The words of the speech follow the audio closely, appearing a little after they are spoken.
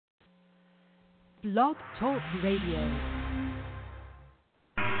Blog Talk Radio.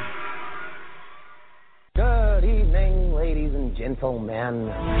 Good evening, ladies and gentlemen.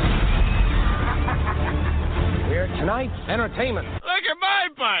 We're tonight's entertainment. Look at my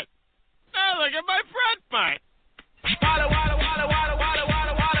butt. Now look at my front butt. Wada, wada, wada, wada, wada,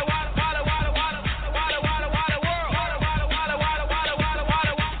 wada, wada, wada, wada, wada, wada, wada, wada, wada, world. Wada, wada, wada, wada, wada,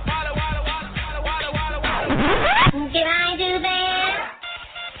 wada, wada, wada, wada, wada, wada, wada, wada. Can I do that?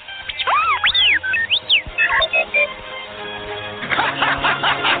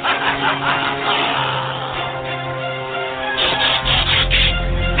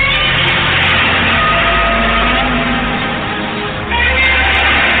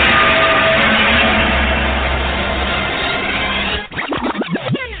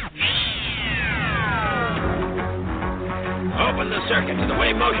 Open the circuit to the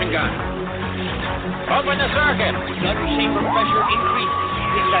wave motion gun. Open the circuit. Gun chamber pressure increases.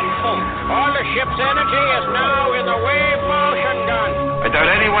 Descent full. All the ship's energy is now in the wave motion gun. I doubt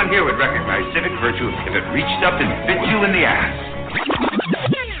anyone here would recognize civic virtue if it reached up and bit you in the ass.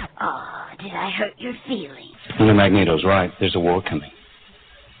 Oh, did I hurt your feelings? The Magneto's right. There's a war coming.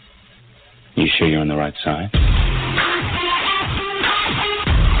 You sure you're on the right side?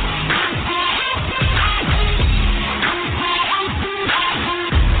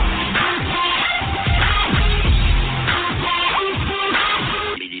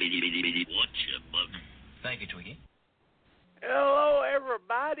 Thank you, Twiggy. Hello,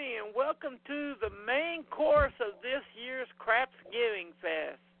 everybody, and welcome to the main course of this year's Crapsgiving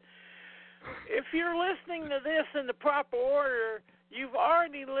Fest. If you're listening to this in the proper order, you've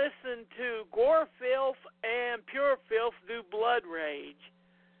already listened to Gore Filth and Pure Filth do Blood Rage,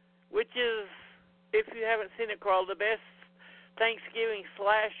 which is, if you haven't seen it, Karl, the best Thanksgiving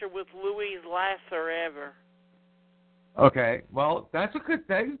slasher with Louise Lasser ever. Okay, well, that's a good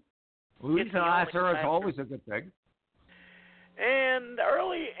thing. Louise It's the Lasser only is always a good thing. And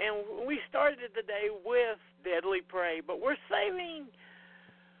we started the day with Deadly Prey, but we're saving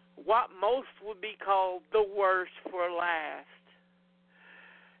what most would be called the worst for last.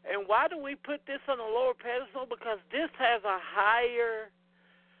 And why do we put this on a lower pedestal? Because this has a higher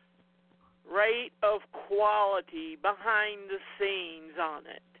rate of quality behind the scenes on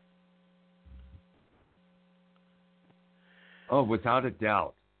it. Oh, without a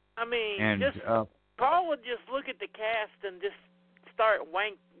doubt. I mean, And Karl would just look at the cast and just start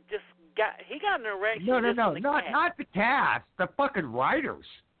wank. He got an erection. no, cast. not the cast, the fucking writers.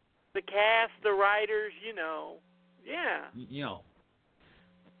 The cast, the writers, yeah.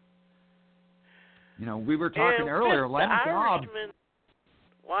 We were talking earlier, Lem Dobbs.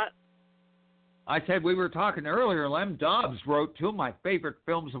 What? I said we were talking earlier, Lem Dobbs wrote two of my favorite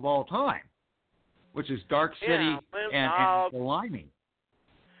films of all time, which is Dark City and The Liming.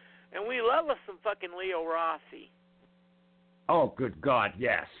 And we love us some fucking Leo Rossi. Oh, good God,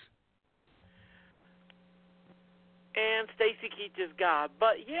 yes. And Stacy Keach is God.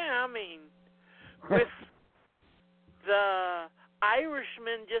 But, yeah, I mean, with The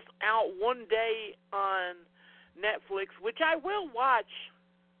Irishman just out one day on Netflix, which I will watch.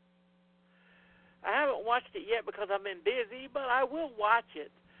 I haven't watched it yet because I've been busy, but I will watch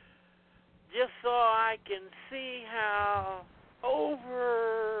it just so I can see how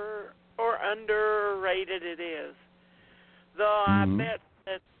over or underrated it is. Though I bet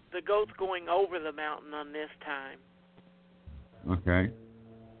that the goat's going over the mountain on this time. Okay.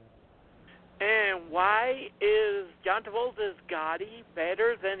 And why is John Travolta's Gotti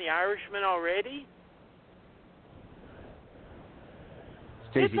better than The Irishman already?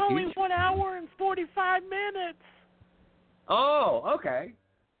 Stacey It's only Keach? 1 hour and 45 minutes. Oh, okay.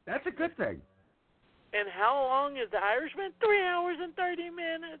 That's a good thing. And how long is The Irishman? 3 hours and 30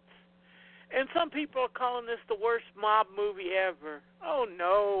 minutes. And some people are calling this the worst mob movie ever. Oh,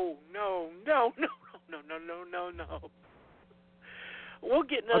 no. We'll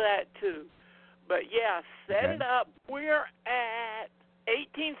get into that, too. But, yeah, set it up. We're at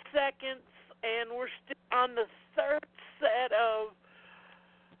 18 seconds, and we're still on the third set of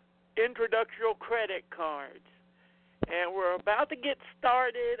introductory credit cards. And we're about to get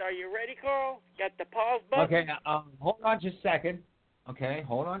started. Are you ready, Karl? Got the pause button? Okay, hold on just a second. Okay,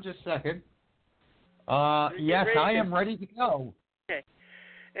 hold on just a second. Yes, I am ready to go. Okay.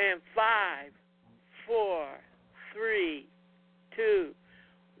 And 5, 4, 3, 2,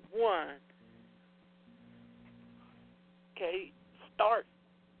 1. Okay, start.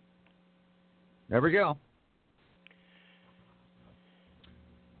 There we go.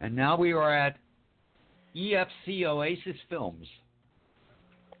 And now we are at EFC Oasis Films.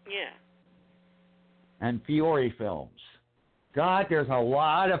 Yeah. And Fiore Films. God, there's a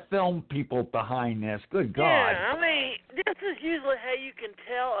lot of film people behind this. Good God. Yeah, I mean, this is usually how you can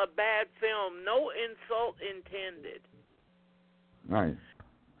tell a bad film. No insult intended. Right.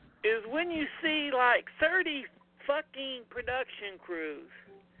 Is when you see like 30 fucking production crews.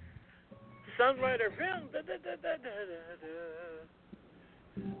 Sunwriter film. Da, da, da, da, da,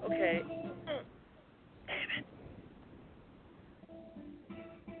 da. Okay. Damn it.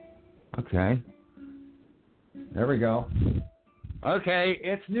 Okay. There we go. Okay,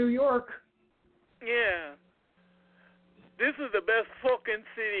 it's New York. Yeah. This is the best fucking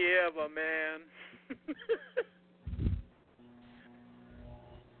city ever, man.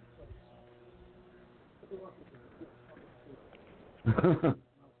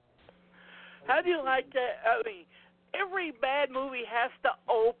 How do you like that? I mean, every bad movie has to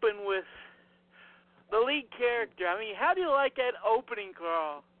open with the lead character. I mean, how do you like that opening,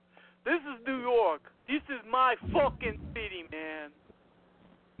 Karl? This is New York. This is my fucking city, man.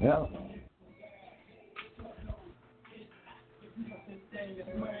 Yeah.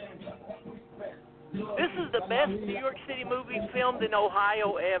 This is the best New York City movie filmed in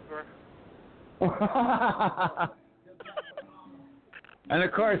Ohio ever. And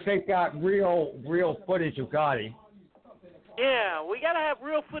of course, they've got real footage of Gotti. Yeah, we gotta have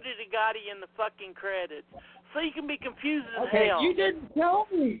real footage of Gotti in the fucking credits, so you can be confused as Okay, hell. you didn't tell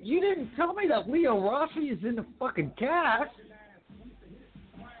me. You didn't tell me that Leo Rossi is in the fucking cast.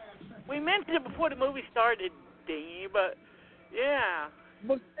 We mentioned it before the movie started, Dingy, but yeah.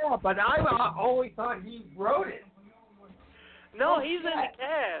 But I always thought he wrote it. No, he's in the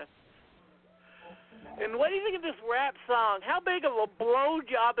cast. And what do you think of this rap song? How big of a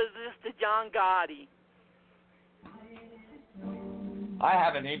blowjob is this to John Gotti? I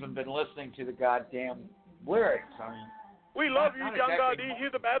haven't even been listening to the goddamn lyrics. I mean, we love you, John exactly. Gotti. You're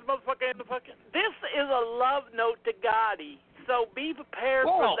the bad motherfucker in the fucking... This is a love note to Gotti. So be prepared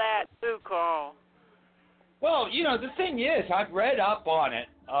for that, too, Karl. Well, you know, the thing is, I've read up on it.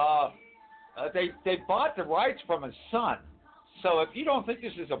 They bought the rights from his son. So if you don't think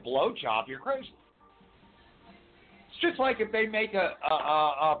this is a blowjob, you're crazy. It's just like if they make a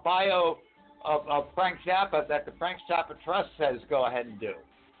bio of Frank Zappa that the Frank Zappa Trust says go ahead and do.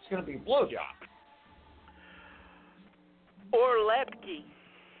 It's going to be a blowjob. Or Lepke.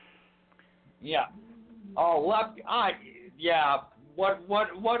 Yeah. Oh, Lepke. Yeah.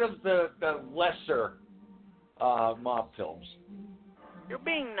 What of the lesser mob films? You're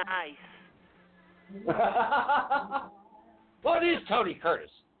being nice. What is Tony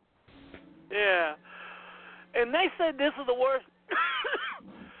Curtis? Yeah. And they said this is the worst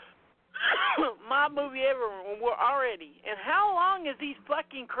mob movie ever already. And how long is these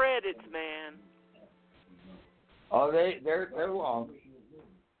fucking credits, man? Oh, they're long.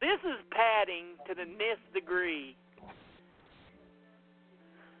 This is padding to the nth degree.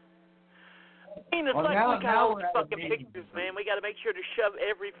 I mean, it's like we got all these fucking pictures, man. We got to make sure to shove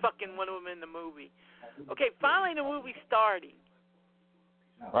every fucking one of them in the movie. Okay, finally the movie's starting.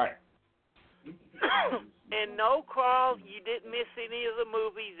 Right. And no, Karl, you didn't miss any of the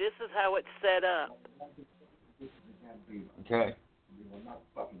movie. This is how it's set up. Okay. We will not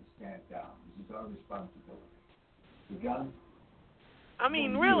fucking stand down. This is our responsibility. I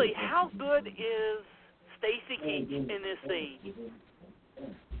mean, really, how good is Stacy Keach in this scene?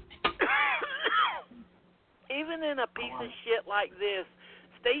 Even in a piece of shit like this,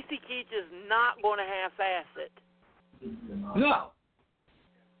 Stacy Keach is not going to half-ass it. No.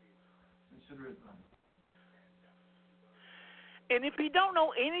 And if you don't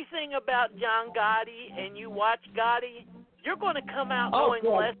know anything about John Gotti and you watch Gotti, you're going to come out knowing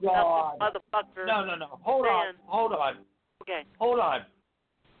less about the motherfucker. No. Hold on. Okay. Hold on.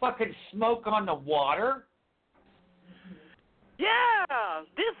 Fucking Smoke on the Water? Yeah!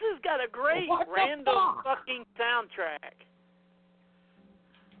 This has got a great random fucking soundtrack.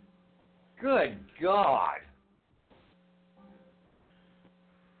 Good God.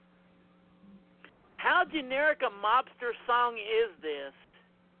 How generic a mobster song is this?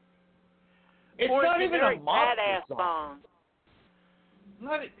 It's or not even a mobster badass song.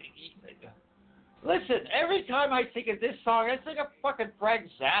 Listen, every time I think of this song, I think of fucking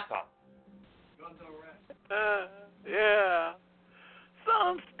Frank Zappa. Yeah.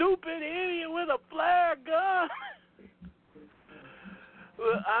 Some stupid idiot with a flare gun.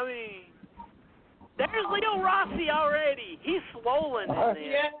 Well, I mean, there's Leo Rossi already. He's swollen in this.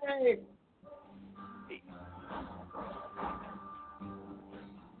 Yay!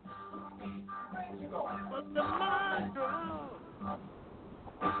 What's the matter?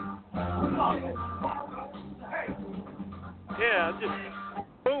 Yeah, just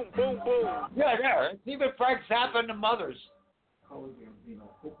boom, boom, boom. Yeah, there. It's even Frank Zappa and the Mothers.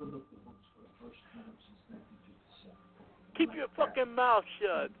 Keep your fucking mouth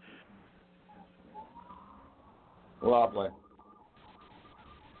shut. Lovely.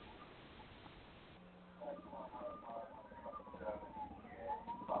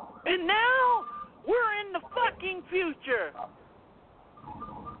 And now we're in the fucking future.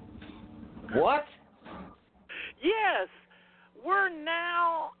 What? Yes, we're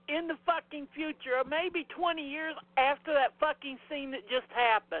now in the fucking future, maybe 20 years after that fucking scene that just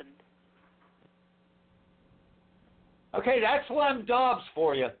happened. Okay, that's Lem Dobbs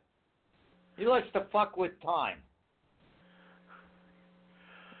for you. He likes to fuck with time.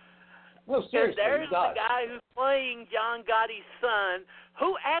 No, seriously, There's he does. the guy who's playing John Gotti's son,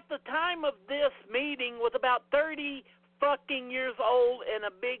 who at the time of this meeting was about 30 fucking years old and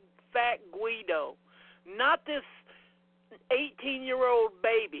a big fat Guido. Not this 18-year-old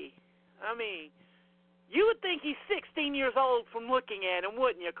baby. I mean, you would think he's 16 years old from looking at him,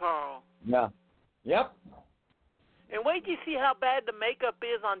 wouldn't you, Carl? Yeah. Yep. And wait till you see how bad the makeup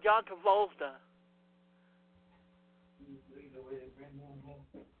is on John Travolta.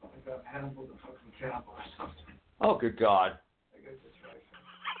 Oh, good God.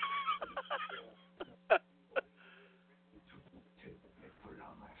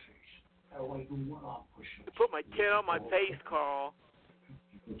 Put my chin on my face, Carl.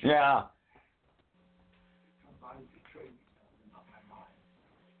 Yeah.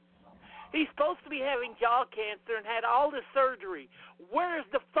 He's supposed to be having jaw cancer and had all this surgery. Where's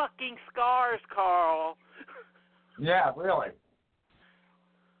the fucking scars, Carl? Yeah, really.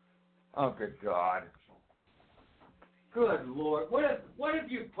 Oh, good God. Good Lord. What have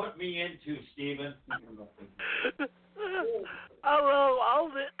you put me into, Stephen? Hello, all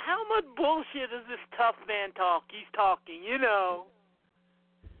this. How much bullshit is this tough man talk? He's talking, you know.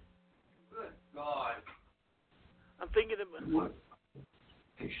 Good God. I'm thinking about.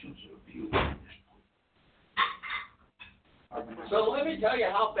 So let me tell you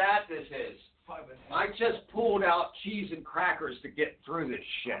how bad this is. I just pulled out cheese and crackers to get through this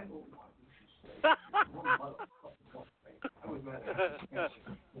shit.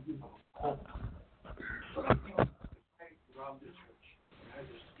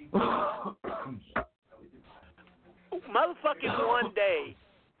 Motherfucking one day,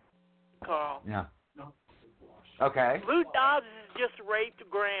 Carl. Yeah. Okay. Lou Dobbs has just raped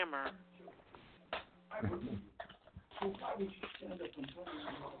Grammar. Why would you stand up and tell me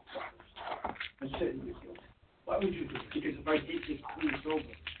I said, why would you do it? Because if I take this clean it's over,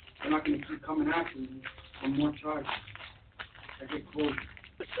 they're not going to keep coming after me for more charges. I get closure.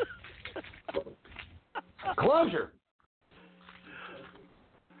 Closure.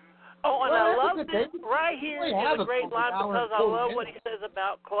 Oh, and Well, I that's love a this. good thing. Right here We is have a a great couple line hours because I full love of what he says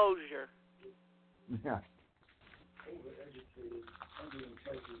about closure. Yeah.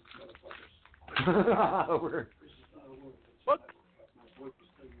 What?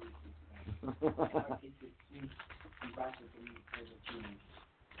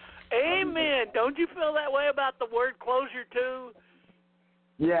 Amen. Don't you feel that way about the word closure too?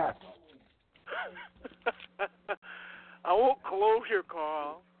 Yes. I want closure,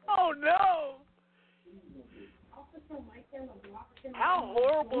 Carl. Oh no! How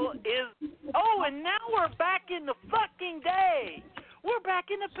horrible is... Oh, and now we're back in the fucking day. We're back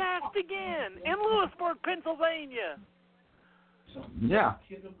in the past again, in Lewisburg, Pennsylvania. Yeah.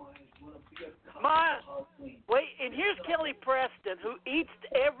 Wait, and here's Kelly Preston, who eats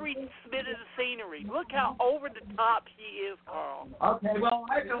every bit of the scenery. Look how over the top she is, Carl. Okay, well,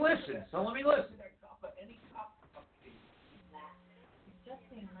 I have to listen, so let me listen.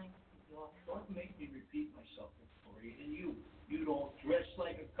 Don't make me repeat myself, Victoria. And you don't dress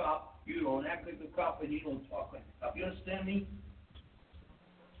like a cop, you don't act like a cop, and you don't talk like a cop. You understand me?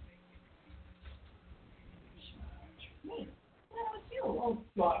 Don't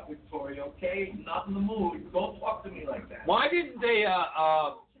talk, Victoria, okay? Not in the mood. Don't talk to me like that. Why didn't they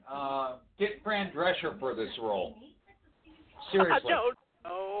get Fran Drescher for this role? Seriously. I don't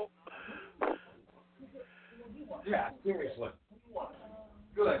know. Yeah, seriously.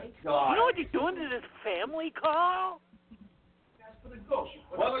 Good God. You know what you're doing to this family, Carl?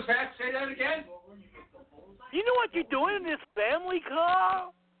 What was that? Say that again? You know what you're doing to this family,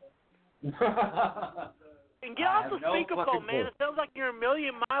 Carl? And get off the speakerphone, man. It sounds like you're a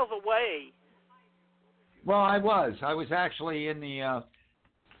million miles away. Well, I was. I was actually in the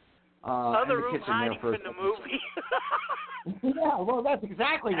other in the room kitchen hiding there for from the movie. Yeah, well, that's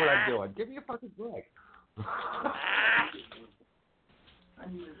exactly what I'm doing. Give me a fucking break. I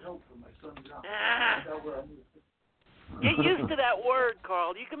need help for my son's out. Get used to that word,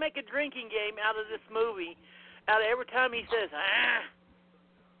 Carl. You can make a drinking game out of this movie, out of every time he says,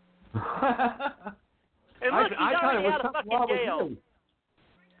 And look, he's already out of fucking jail.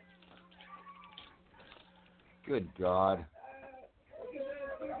 Good God.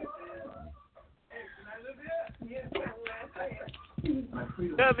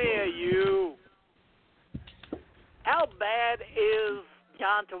 Come here, you. How bad is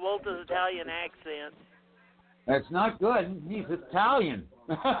John Travolta's Italian accent? That's not good. He's Italian.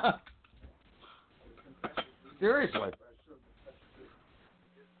 Seriously.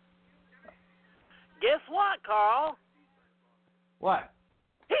 Guess what, Karl? What?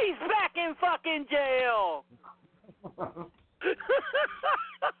 He's back in fucking jail.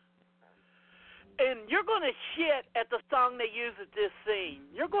 And you're gonna shit at the song they use at this scene.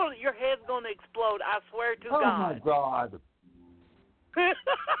 Your head's gonna explode. I swear to God. Oh my God.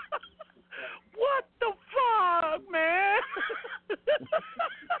 What the fuck, man?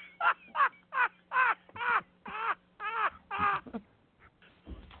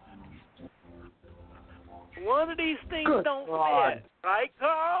 One of these things Good don't God. fit, right,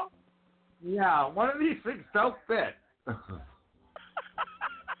 Karl? Yeah, one of these things don't fit.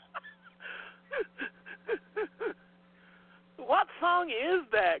 What song is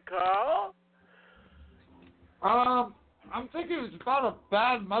that, Karl? I'm thinking it's about a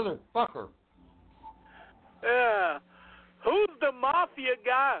bad motherfucker. Yeah. Who's the mafia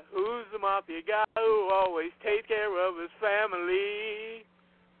guy? Who's the mafia guy who always takes care of his family?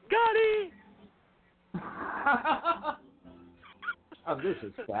 Gotti! Oh, this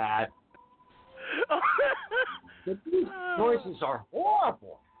is bad. These choices are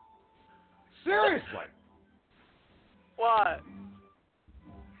horrible. Seriously. What?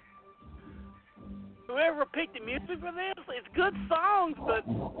 Whoever picked the music for this, it's good songs, but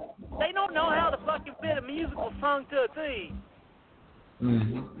they don't know how to fucking fit a musical song to a theme.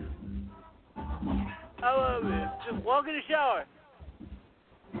 Mm-hmm. I love it. Just walk in the shower.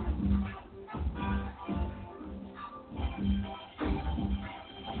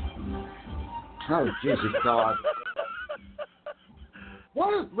 Oh, Jesus God.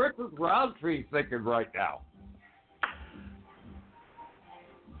 What is Richard Roundtree thinking right now?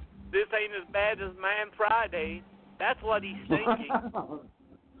 This ain't as bad as Man Friday. That's what he's thinking.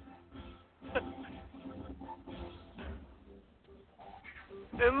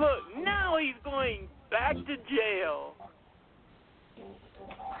 And look, now he's going back to jail.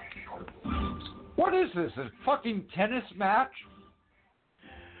 What is this? A fucking tennis match?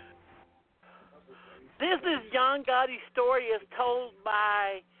 This is John Gotti's story as told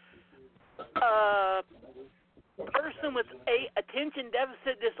by a person with attention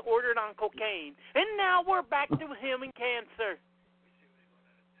deficit disorder on cocaine. And now we're back to him and cancer.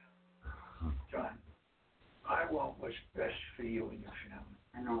 John, I want what's best for you and your family.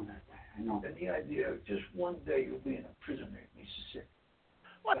 I know that. I know. And the idea of just one day you'll be in a prison in Mississippi.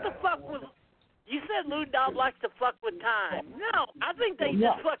 What the fuck was... You said Lou Dobb likes to fuck with time. No, I think they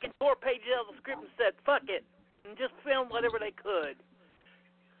just fucking tore pages out of the script and said, fuck it, and just filmed whatever they could.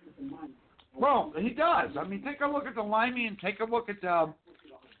 Well, he does. I mean, take a look at the Limey and take a look at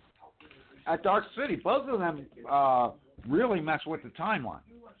Dark City. Both of them really mess with the timeline.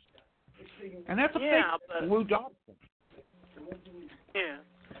 And that's a big Lou Dobb thing. Yeah.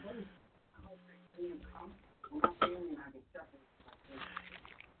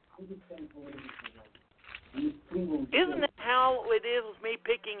 Isn't that how it is with me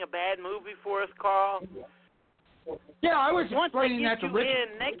picking a bad movie for us, Karl? Yeah, I was Once I explaining get that to you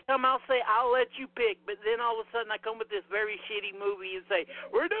Richard. in, next time I'll say, I'll let you pick, but then all of a sudden I come with this very shitty movie and say,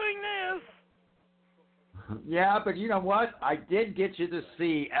 we're doing this. Yeah, but you know what? I did get you to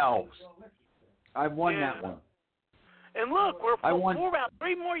see Elves. I won that one. And look, we're about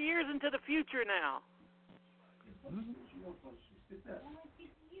 3 more years into the future now.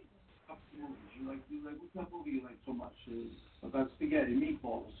 You like what kind of movie you like so much? About spaghetti,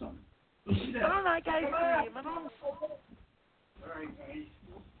 meatball, or something? I don't like ice cream. I don't. All right, guys.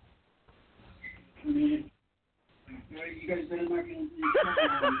 You guys better not get into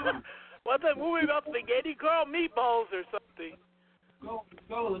What's that movie about spaghetti, Karl? Meatballs or something.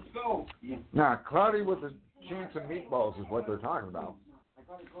 Let's go. Yeah. Nah, Cloudy with a Chance of Meatballs is what they're talking about. I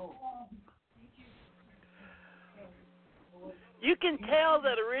gotta go. You can tell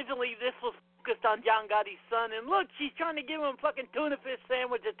that originally this was focused on John Gotti's son, and look, she's trying to give him a fucking tuna fish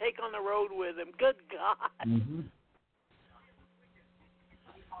sandwich to take on the road with him. Good God. Mm-hmm.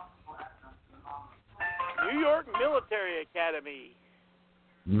 New York Military Academy.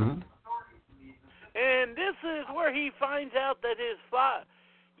 Mm-hmm. And this is where he finds out that his father,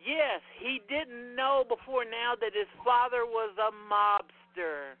 yes, he didn't know before now that his father was a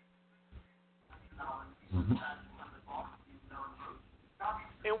mobster. Mm-hmm.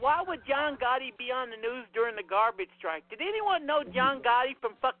 And why would John Gotti be on the news during the garbage strike? Did anyone know John Gotti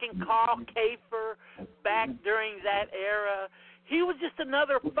from fucking Karl back during that era? He was just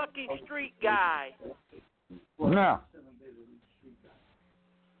another fucking street guy. No.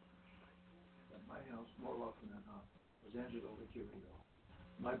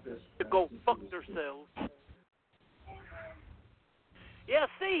 Go fuck themselves. Yeah,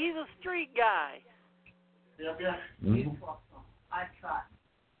 see, he's a street guy. Mm-hmm. I tried.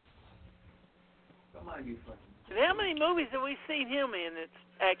 Come on, you fucking. And how many movies have we seen him in that's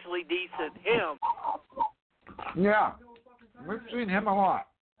actually decent? Him. Yeah. We've seen him a lot.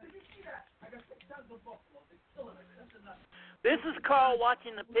 This is Karl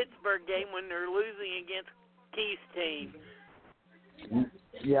watching the Pittsburgh game when they're losing against Keith's team.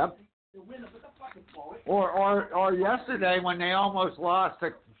 Yep. Or yesterday when they almost lost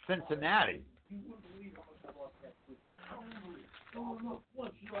to Cincinnati.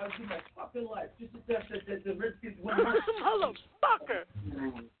 Motherfucker!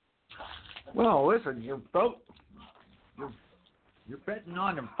 Well, listen, you're betting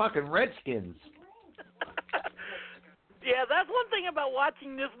on them fucking Redskins. Yeah, that's one thing about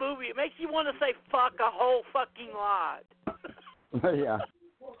watching this movie. It makes you want to say fuck a whole fucking lot. Yeah.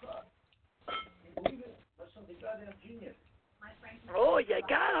 Oh, you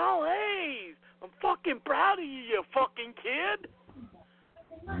got all A's. I'm fucking proud of you, you fucking kid.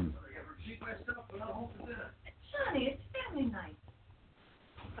 Johnny, it's family night.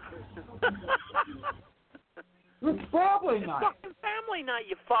 It's probably It's not. fucking family night,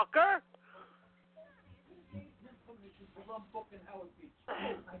 you fucker.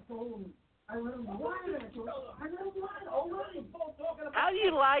 How do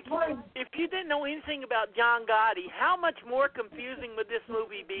you like, if you didn't know anything about John Gotti, how much more confusing would this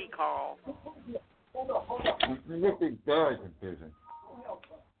movie be, Karl? This is very confusing.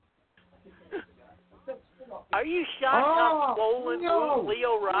 Are you shocked how swollen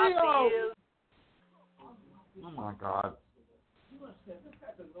Leo Rossi is? Oh, my God.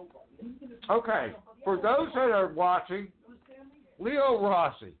 Okay, for those that are watching, Leo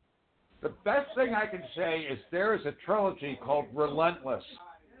Rossi, the best thing I can say is there is a trilogy called Relentless.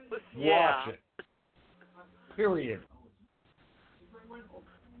 Yeah. Watch it. Period.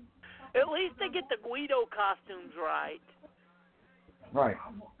 At least they get the Guido costumes right. Right.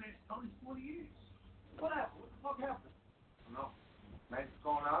 What happened? What the fuck happened? No. Nights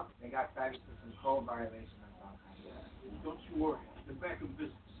going up, they got taxes and code violation. Don't you worry. They're back in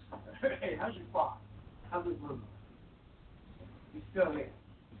business. Hey, how's your father? How's his liver? He's still here.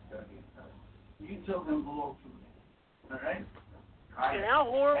 You can tell him hello to me. All right? And how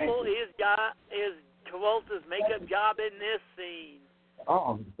horrible is Travolta's makeup job in this scene?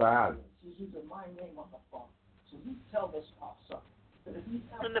 Oh, it's bad. She's using my name on the phone. So you tell this pop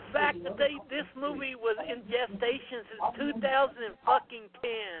And the fact that this movie was in gestation since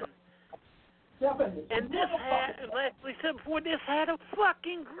 2010. And this had, like we said before, this had a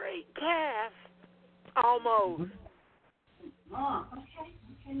fucking great cast. Almost.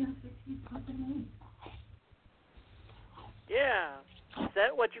 Yeah. Is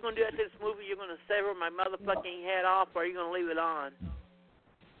that what you're going to do after this movie? You're going to sever my motherfucking head off, or are you going to leave it on?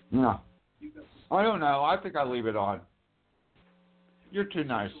 No. I don't know. I think I leave it on. You're too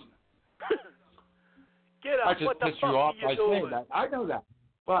nice. Get up. I just What the pissed fuck you off are by you doing? saying that. I know that.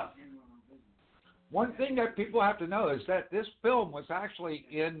 But one thing that people have to know is that this film was actually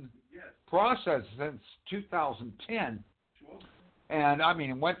in process since 2010. And, I mean,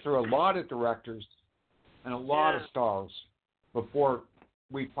 it went through a lot of directors and a lot of stars before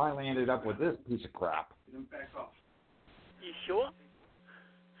we finally ended up with this piece of crap. You sure?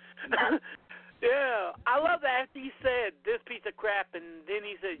 Yeah. I love that after he said this piece of crap, and then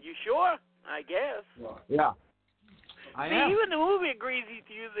he said, you sure? I guess. Yeah. I See, am. even the movie agrees with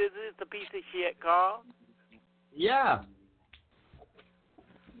you that it's a piece of shit, Karl. Yeah.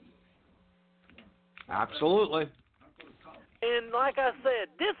 Absolutely. And like I said,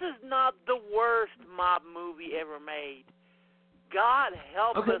 this is not the worst mob movie ever made. God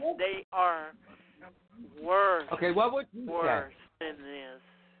help us, they are worse. Okay, what would you worse say? than this.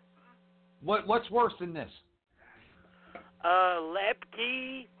 What's worse than this?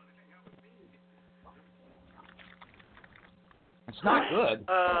 Lepke. It's not good.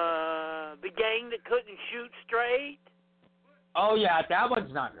 The gang that couldn't shoot straight. Oh, yeah, that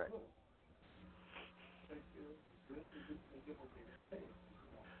one's not good.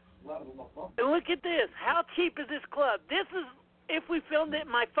 And look at this. How cheap is this club? This is if we filmed it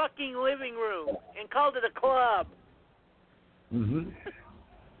in my fucking living room and called it a club. Mm-hmm.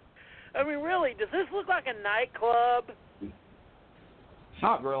 I mean, really, does this look like a nightclub?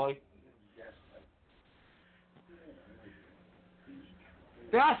 Not really.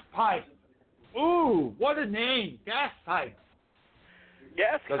 Gas pipe. Ooh, what a name. Gas pipe.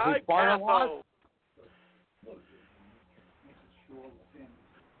 Gas Does pipe it fart a lot? capo.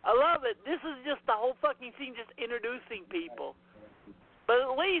 I love it. This is just the whole fucking scene, just introducing people. But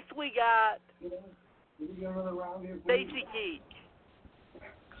at least we got Stacy Keach.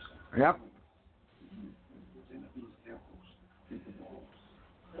 Yep.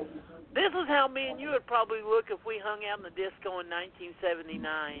 This is how me and you would probably look if we hung out in the disco in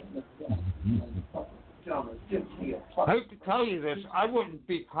 1979. I hate to tell you this, I wouldn't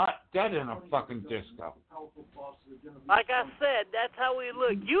be caught dead in a fucking disco. Like I said, that's how we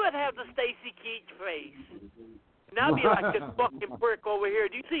look. You would have the Stacy Keach face. And I'd be like this fucking prick over here.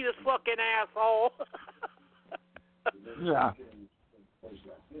 Do you see this fucking asshole? Yeah.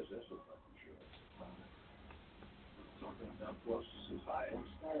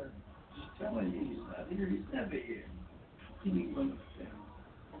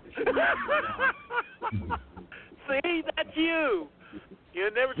 See, that's you.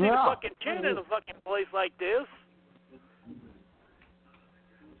 You'll never see a fucking chin in a fucking place like this.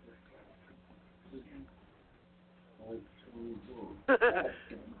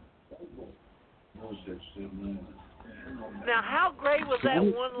 Now, how great was that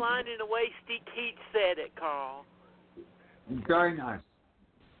one line in the way Steve Keach said it, Carl? Very nice.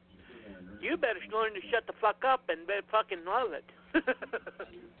 You better learn to shut the fuck up and better fucking love it.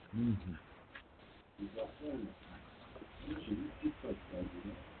 Mm-hmm.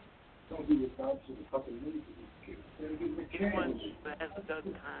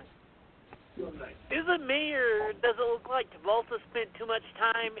 Is it me, or does it look like Travolta spent too much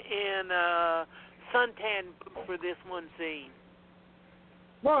time in suntan for this one scene?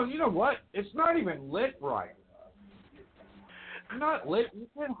 Well, you know what? It's not even lit right. Not lit. You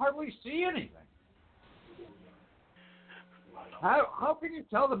can hardly see anything. How can you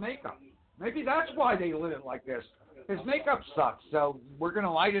tell the makeup? Maybe that's why they lit it like this. His makeup sucks, so we're going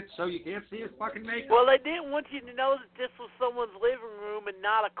to light it so you can't see his fucking makeup. Well, they didn't want you to know that this was someone's living room and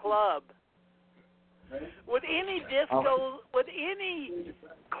not a club. Would any disco, would any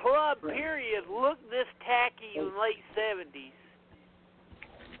club, period, look this tacky in the late 70s?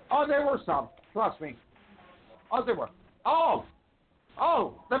 Oh, there were some. Trust me. Oh, there were. Oh,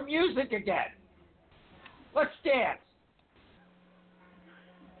 the music again. Let's dance.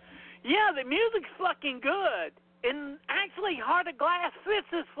 Yeah, the music's fucking good. And actually, Heart of Glass fits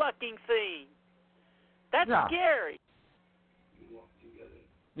this fucking scene. That's scary.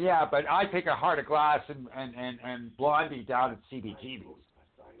 Yeah, but I take a Heart of Glass and Blondie down at CBGB's.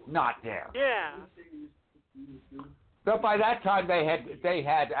 Not there. Yeah. But by that time, they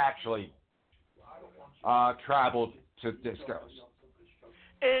had actually traveled to discos.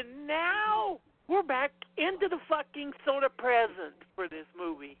 And now we're back into the fucking sort of present for this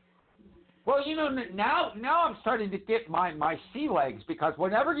movie. Well, you know, now I'm starting to get my sea legs, because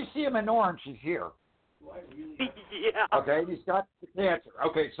whenever you see him in orange, he's here. Yeah. Okay, he's got the cancer.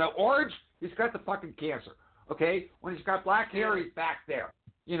 Okay, so orange, he's got the fucking cancer. Okay, when he's got black hair, he's back there.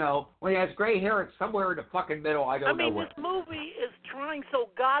 You know, when he has gray hair, it's somewhere in the fucking middle. I don't know where. This movie is trying so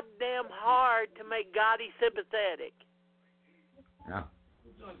goddamn hard to make Gotti sympathetic. Yeah.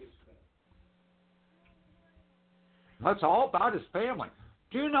 That's all about his family.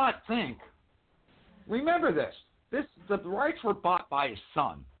 Do not think. Remember this. The rights were bought by his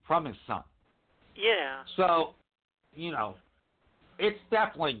son, from his son. Yeah. So, you know, it's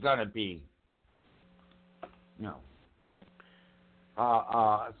definitely going to be, you know,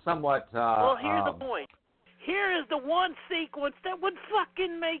 somewhat. Well, here's the point. Here is the one sequence that would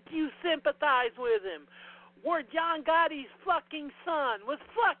fucking make you sympathize with him, where John Gotti's fucking son was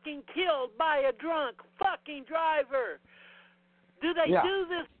fucking killed by a drunk fucking driver. Do they do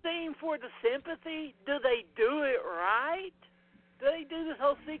this thing for the sympathy? Do they do it right? Do they do this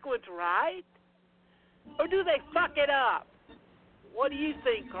whole sequence right? Or do they fuck it up? What do you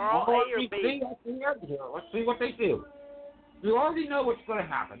think, Carl? A or B? Let's see what they do. You already know what's going to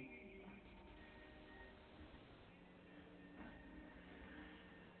happen.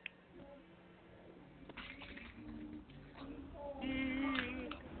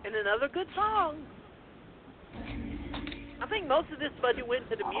 And another good song. I think most of this budget went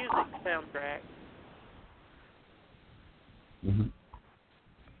to the music soundtrack. Mm-hmm.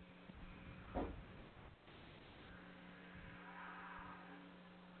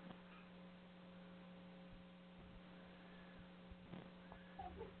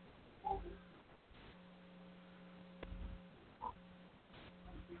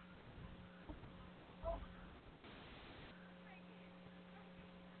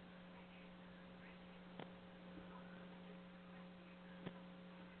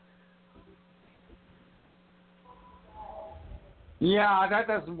 Yeah, that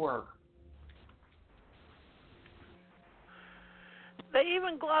doesn't work. They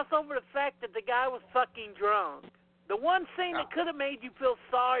even gloss over the fact that the guy was fucking drunk. The one scene that could have made you feel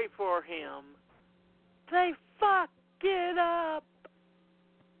sorry for him, they fuck it up.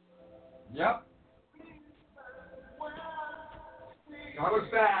 Yep. That was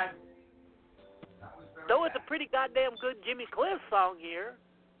bad. Though it's a pretty goddamn good Jimmy Cliff song here.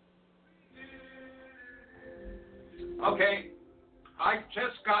 Okay, I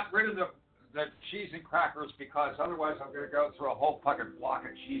just got rid of the cheese and crackers because otherwise I'm going to go through a whole fucking block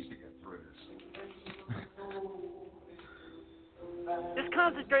of cheese to get through this. Just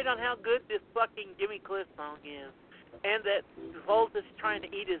concentrate on how good this fucking Jimmy Cliff song is. And that Travolta's trying to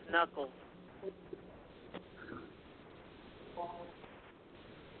eat his knuckles.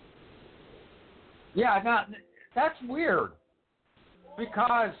 Yeah, now, that's weird.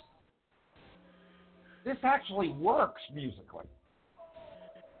 Because this actually works musically.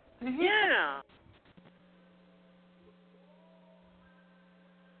 Yeah.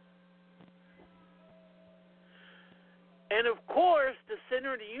 And of course, the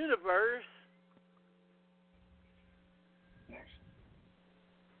center of the universe. It's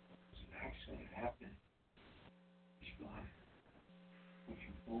an accident happened. He's blind. But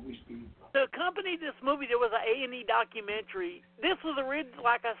you've always been blind. To accompany this movie, there was an A&E documentary. This was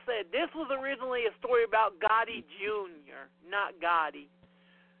like I said, this was originally a story about Gotti Jr., not Gotti.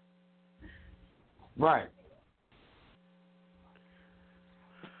 Right.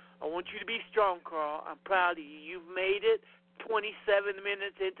 I want you to be strong, Karl. I'm proud of you. You've made it 27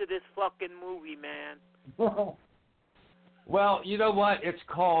 minutes into this fucking movie, man. Well, you know what? It's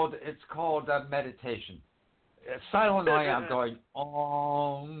called meditation. Silently, I'm going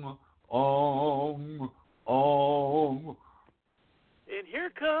Om. And here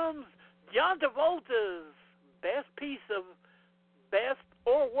comes John Travolta's best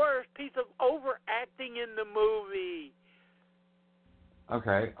or worst piece of overacting in the movie.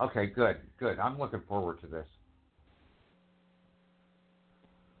 Okay, good. I'm looking forward to this.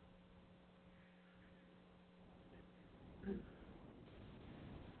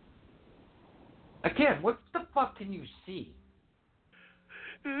 Again, what the fuck can you see?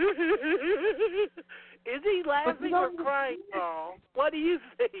 Is he laughing or crying, Karl? What do you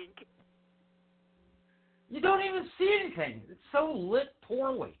think? You don't even see anything. It's so lit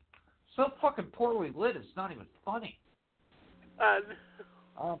poorly. So fucking poorly lit, it's not even funny.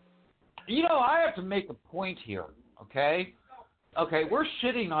 You know, I have to make a point here, okay? Okay, we're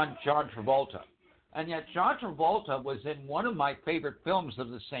shitting on John Travolta. And yet John Travolta was in one of my favorite films of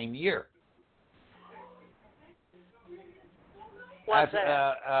the same year. What's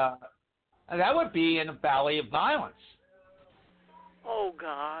that? And that would be In a Valley of Violence. Oh,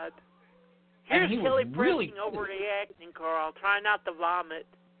 God. Here's Kelly Preston overreacting, Karl. Try not to vomit.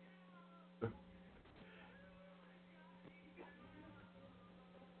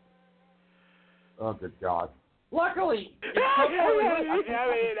 Oh, good God. Luckily, it's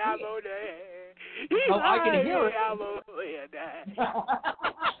so I can hear it.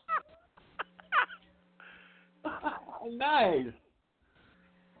 Nice.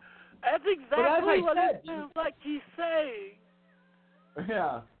 That's exactly what it sounds like he's saying.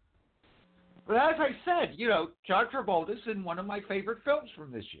 Yeah. But as I said, you know, John Travolta's in one of my favorite films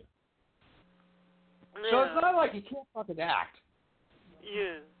from this year. Yeah. So it's not like he can't fucking act.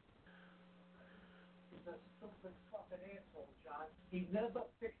 Yeah. He's a stupid fucking asshole, John. He never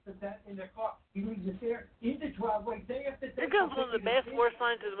fixed the dent in the car. He leaves it there in the driveway day after day. Here comes one of the best, worst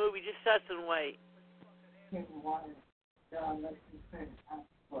lines of the movie. Just touch and wait. John, let's be fair.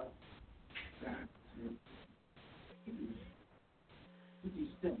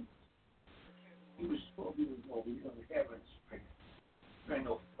 He was 12 years old. He didn't have hair on his prick. There ain't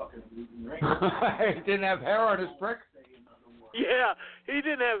no fucking ring. He didn't have hair on his prick? Yeah, he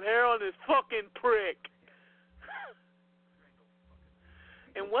didn't have hair on his fucking prick.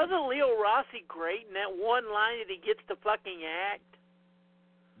 And wasn't Leo Rossi great in that one line that he gets to fucking act?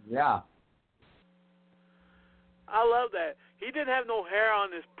 Yeah. I love that. He didn't have no hair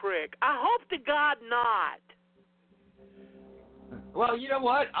on his prick. I hope to God not. Well, you know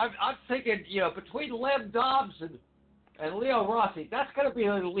what? I'm thinking, you know, between Lem Dobbs and Leo Rossi, that's going to be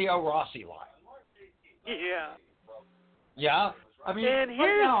a Leo Rossi line. Yeah. Yeah? I mean, and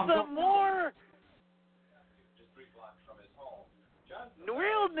here's right now, some more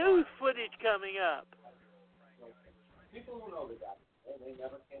real news footage coming up. People who know the guy, they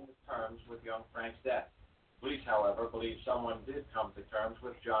never came to terms with young Frank's death. Police, however, believe someone did come to terms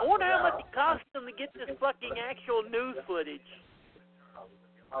with John. I wonder how much it cost them to get this fucking actual news footage.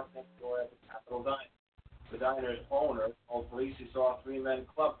 Next door at the Capitol Diner. The diner's owner told police he saw 3 men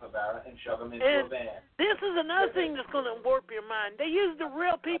club Favara and shove him into a van. This is another thing that's going to warp your mind. They use the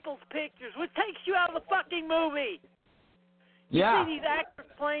real people's pictures, which takes you out of the fucking movie. You see these actors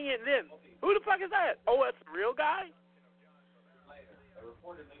playing it, and then, who the fuck is that? Oh, that's the real guy? Later, they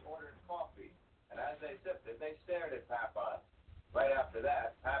reportedly ordered coffee, and as they sipped it, they stared at Papa. Right after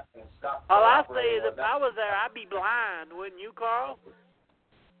that, Papa stopped. All I say is if I was there, I'd be blind, wouldn't you, Carl?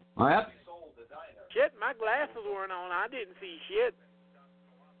 Oh, yep. Shit, my glasses weren't on. I didn't see shit.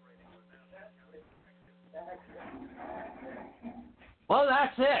 Well,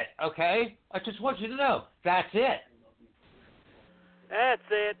 that's it, okay? I just want you to know, that's it. That's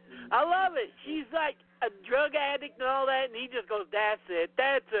it. I love it. She's like a drug addict and all that, and he just goes, that's it.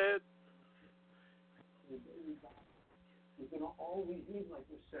 That's it. You're going to always live like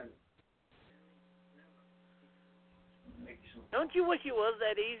this, Senator. Don't you wish it was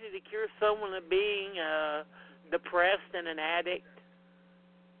that easy to cure someone of being depressed and an addict?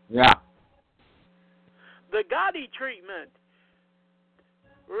 Yeah. The gotti treatment.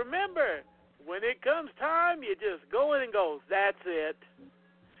 Remember, when it comes time, you just go in and go, that's it.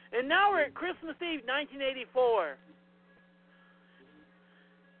 And now we're at Christmas Eve, 1984.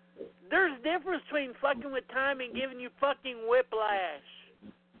 There's a difference between fucking with time and giving you fucking whiplash.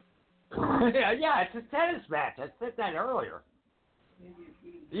 Yeah, it's a tennis match. I said that earlier.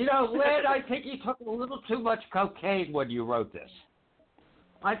 You know, Lynn, I think you took a little too much cocaine when you wrote this.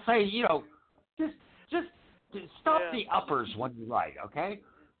 I'd say, you know, just stop the uppers when you write, okay?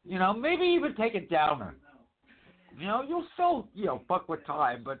 You know, maybe even take a downer. You know, you'll still, you know, fuck with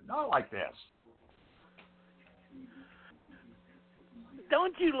time, but not like this.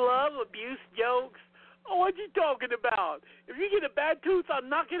 Don't you love abuse jokes? Oh, what you talking about? If you get a bad tooth, I'll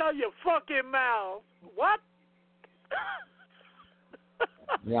knock it out of your fucking mouth. What?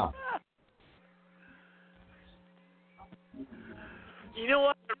 Yeah. You know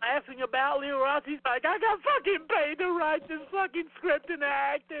what they're laughing about, Leo Ross? He's like, I got fucking paid to write this fucking script and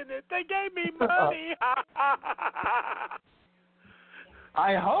act in it. They gave me money.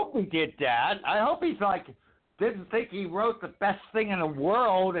 I hope he did that. I hope he's like, didn't think he wrote the best thing in the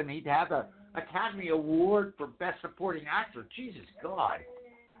world and he'd have an Academy Award for Best Supporting Actor. Jesus God.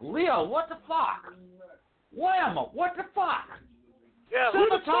 Leo, what the fuck? Wham! What the fuck? Yeah, who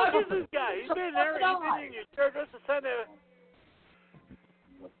the fuck is this guy? He's been there. He's been in your church. What's the son of...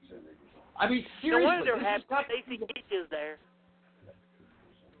 I mean, seriously, no wonder they're happy Stacey Keach is there.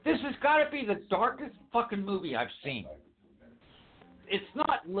 This has got to be the darkest fucking movie I've seen. It's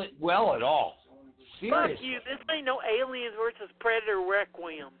not lit well at all. Seriously. Fuck you. This ain't no Aliens versus Predator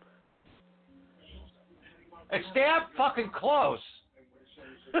Requiem. It's damn fucking close.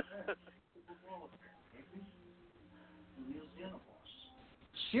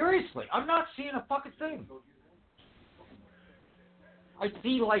 Seriously, I'm not seeing a fucking thing. I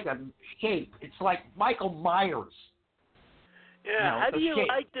see like a shape. It's like Michael Myers. Yeah, you know, how do you shape.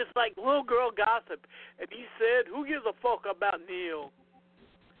 like this like little girl gossip? And he said, who gives a fuck about Neil?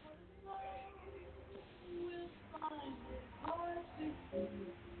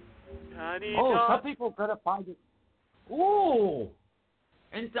 Some people are going to find it. Ooh,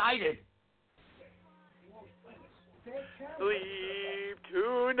 indicted. Sleep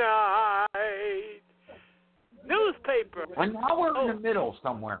tonight. Newspaper. And now we're in the middle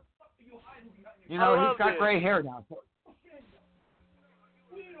somewhere. You know, he's got gray hair now.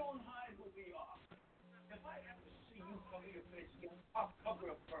 We don't hide what we are. If I have to see you cover your face again, I'll cover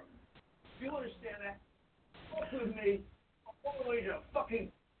it permanently. Do you understand that? Fuck with me. I'll follow you to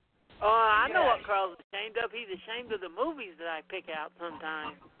fucking... I know what Karl's ashamed of. He's ashamed of the movies that I pick out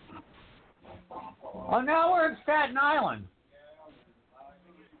sometimes. Oh, now we're in Staten Island.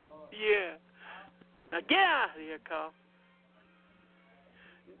 Yeah. Now get out of here, Karl.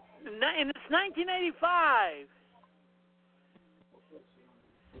 And it's 1985.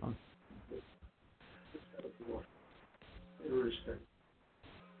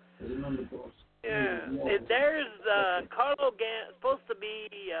 Yeah. There's Carlo supposed to be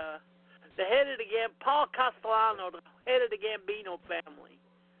the head of the Paul Castellano, the head of the Gambino family.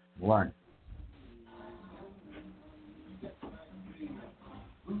 Learn.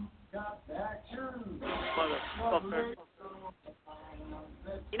 Motherfucker.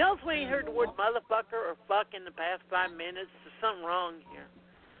 You know, if we ain't heard the word motherfucker or fuck in the past 5 minutes, there's something wrong here.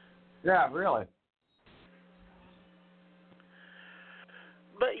 Yeah, really.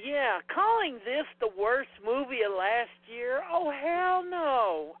 But yeah, calling this the worst movie of last year, oh hell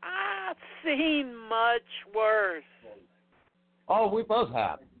no. I've seen much worse. Oh, we both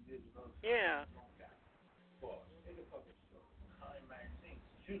have. Yeah.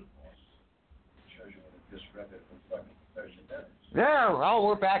 There, well,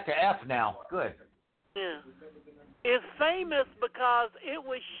 we're back to F now. Good. Yeah. It's famous because it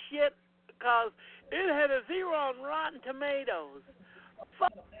was shit, because it had a 0 on Rotten Tomatoes.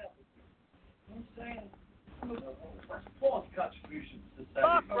 Fuck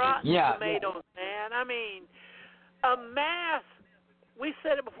Rotten Tomatoes, man. I mean, a math, we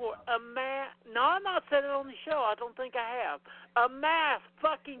said it before, no, I'm not said it on the show. I don't think I have. A math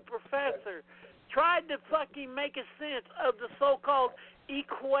fucking professor tried to fucking make a sense of the so-called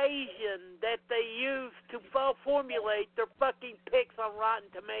equation that they use to formulate their fucking picks on Rotten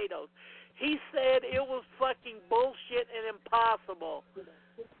Tomatoes. He said it was fucking bullshit and impossible.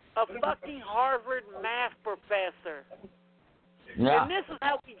 A fucking Harvard math professor. Yeah. And this is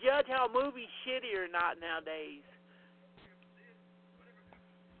how we judge how a movie's shitty or not nowadays.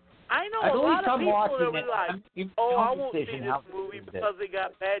 I know a lot of people that were like, I won't see this movie because they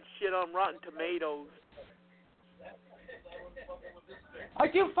got bad shit on Rotten Tomatoes. I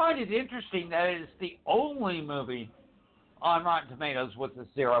do find it interesting that it is the only movie on Rotten Tomatoes with a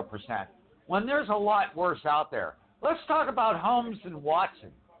 0%, when there's a lot worse out there. Let's talk about Holmes and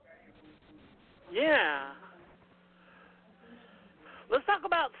Watson. Yeah. Let's talk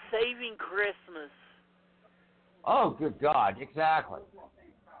about Saving Christmas. Oh, good God, exactly.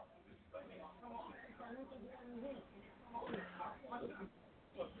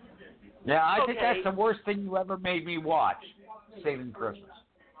 Yeah, I think that's the worst thing you ever made me watch, Saving Christmas.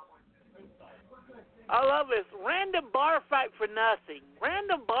 I love this. Random bar fight for nothing.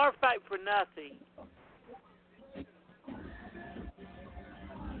 Random bar fight for nothing.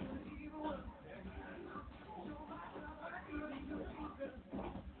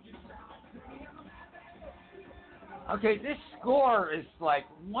 Okay, this score is like,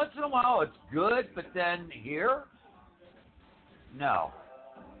 once in a while it's good, but then here? No.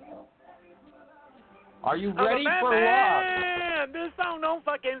 Are you ready for love? This song don't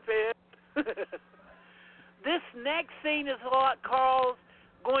fucking fit. This next scene is what Karl's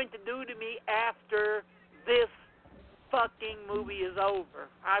going to do to me after this fucking movie is over.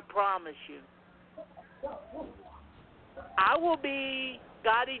 I promise you. I will be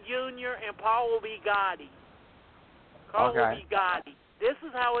Gotti Jr. and Paul will be Gotti. Karl will be Gotti. This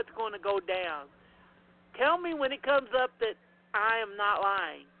is how it's going to go down. Tell me when it comes up that I am not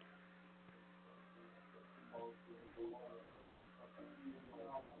lying.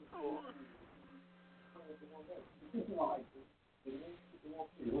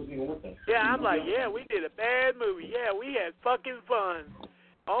 Yeah, I'm like, yeah, we did a bad movie. Yeah, we had fucking fun.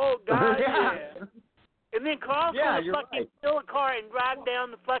 Oh, God, yeah. And then Karl's going to fucking steal a car and drive down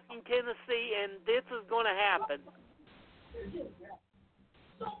to fucking Tennessee, and this is going to happen.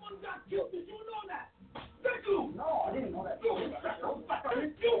 Someone got killed. Did you know that? Did you? No, I didn't know that.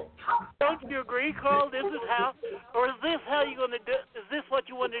 Don't you agree, Karl? This is how, or is this how you're going to do? Is this what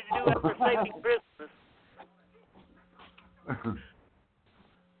you wanted to do after Saving Christmas?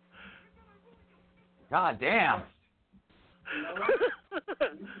 God damn.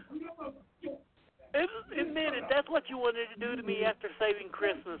 Admit it. That's what you wanted to do to me after Saving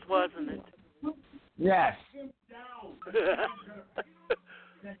Christmas, wasn't it? Yes.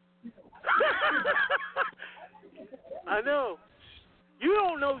 I know. You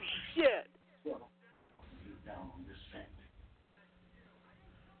don't know shit.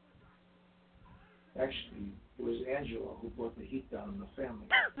 Actually, it was Angela who brought the heat down on the family.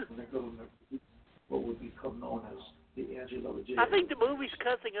 When they go to what would become known as the Angela J. I think the movie's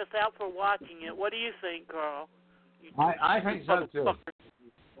cussing us out for watching it. What do you think, Karl? I think so, too.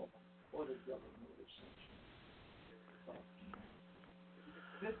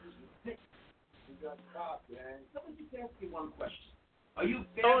 Someone just ask me one question. Are you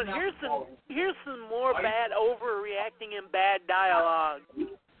and here's some more bad overreacting and bad dialogue.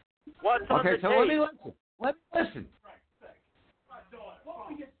 What's on the tape? Okay, so let me listen. Let me listen. What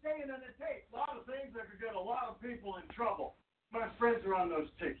were you saying on the tape? A lot of things that could get a lot of people in trouble. My friends are on those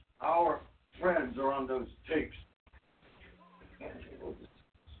tapes. Our friends are on those tapes. Angelo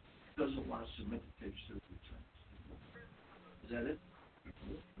doesn't want to submit the tapes to the friends. Is that it?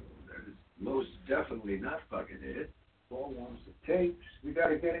 That is most definitely not fucking it. Paul wants the tapes. We got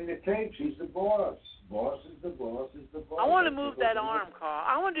to get him the tapes. He's the boss. Boss is the boss is the boss. I want to move that arm, Karl.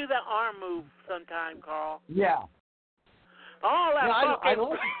 I want to do that arm move sometime, Karl. Yeah. All that I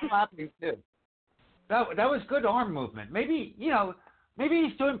like clapping too. That was good arm movement. Maybe maybe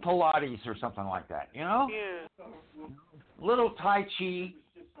he's doing Pilates or something like that. You know? Yeah. Little Tai Chi.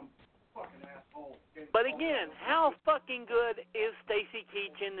 But again, how fucking good is Stacy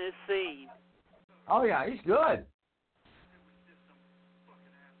Keach in this scene? Oh yeah, he's good.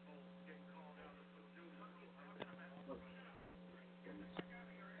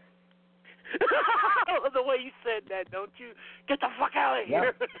 The way you said that, don't you? Get the fuck out of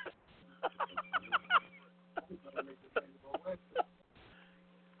here. Yep.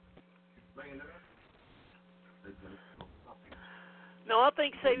 No, I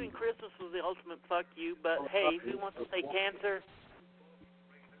think Saving Christmas was the ultimate fuck you, but hey, who wants to say cancer?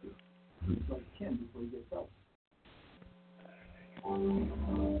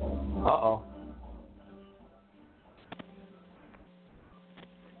 Uh-oh.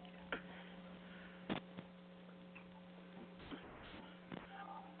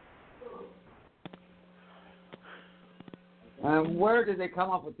 And where did they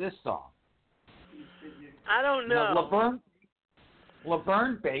come up with this song? I don't know.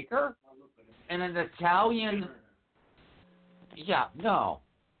 Laverne Baker? And an Italian... Yeah, no,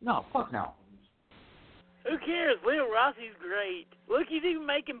 fuck no. Who cares? Leo Rossi's great. Look, he's even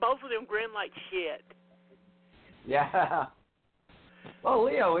making both of them grin like shit. Yeah. Well,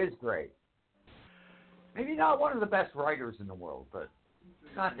 Leo is great. Maybe not one of the best writers in the world, but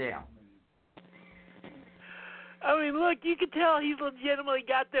goddamn. I mean, look, you can tell he's legitimately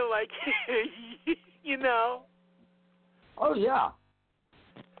got them, like, you know. Oh, yeah.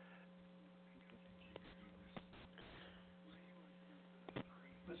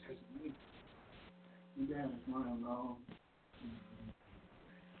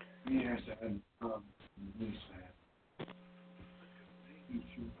 Yes, and we said,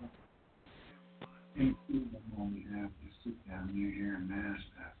 we have to sit down near here and ask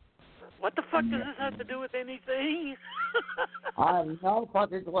that. What the fuck does this have to do with anything? I have no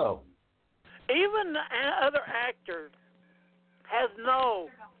fucking clue. Even the other actor has no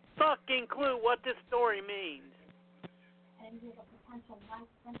fucking clue what this story means. And with a potential life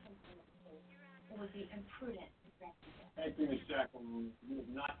sentence in this case, it would be imprudent to grant it. Anthony Shackleton, you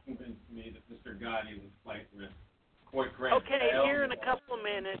have not convinced me that Mr. Gotti was flight risk. Court grant Okay, bail. here in a couple of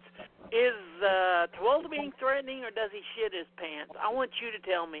minutes, is Travolta being threatening or does he shit his pants? I want you to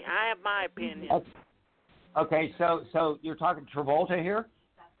tell me. I have my opinion. Okay, so you're talking Travolta here?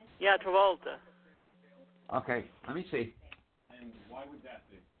 Yeah, Travolta. Okay, let me see. And why would that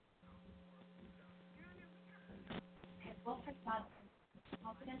be? Because Wilford Johnson was a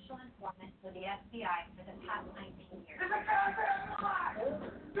confidential informant for the FBI for the past 19 years.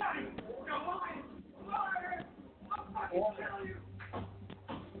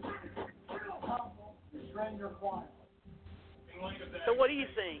 So what do you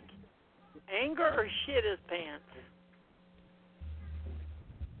think? Anger or shit his pants?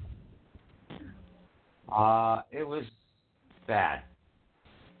 It was bad.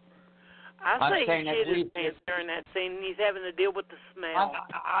 I say saying he at shit his least pants during that scene and he's having to deal with the smell.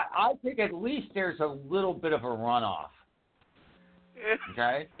 I think at least there's a little bit of a runoff.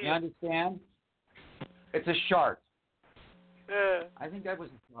 Okay? You understand? It's a shark. I think that was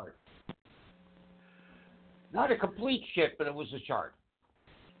a shark. Not a complete shit, but it was a shark.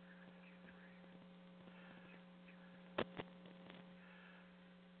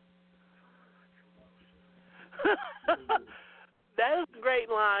 That is a great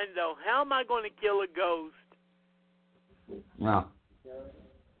line, though. How am I going to kill a ghost? No.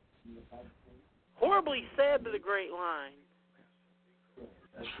 Horribly sad, but a great line.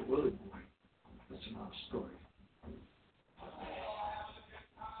 That's for Willie Boy. That's another story.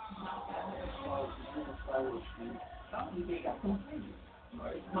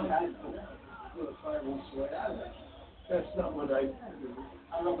 That's not what I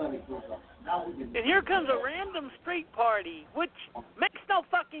don't let it go. And here comes a random street party, which makes no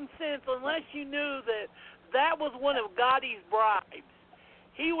fucking sense unless you knew that that was one of Gotti's bribes.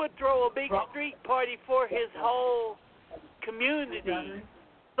 He would throw a big street party for his whole community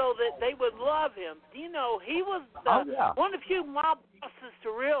so that they would love him. You know, he was one of the few mob bosses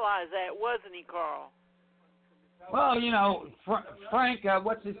to realize that, wasn't he, Karl? Well, you know, Frank,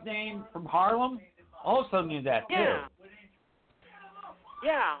 what's his name, from Harlem, also knew that, too. Yeah.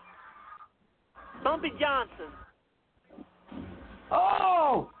 Yeah. Bumpy Johnson.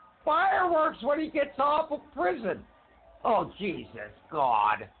 Oh, fireworks when he gets off of prison. Oh, Jesus,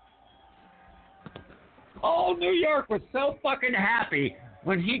 God. Oh, New York was so fucking happy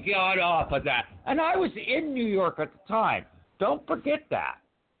when he got off of that. And I was in New York at the time. Don't forget that.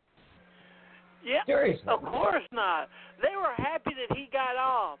 Yeah, seriously. Of course not. They were happy that he got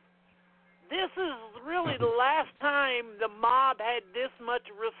off. This is really the last time the mob had this much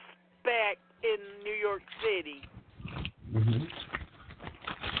respect in New York City. Mm-hmm.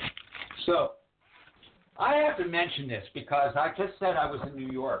 So, I have to mention this because I just said I was in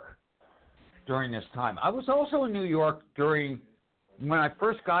New York during this time. I was also in New York when I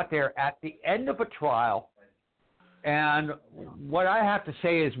first got there at the end of a trial. And what I have to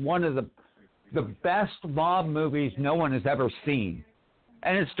say is one of the the best mob movies no one has ever seen.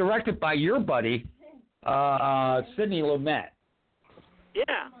 And it's directed by your buddy, Sidney Lumet.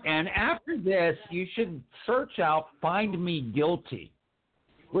 Yeah. And after this, you should search out Find Me Guilty,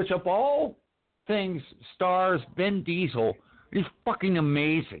 which of all things stars Vin Diesel. He's fucking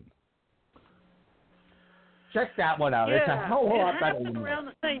amazing. Check that one out. Yeah. It's a hell of a lot better It than happened around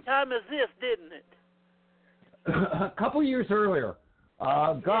the same time as this, didn't it? a couple years earlier.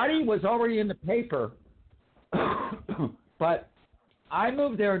 Gotti was already in the paper, but I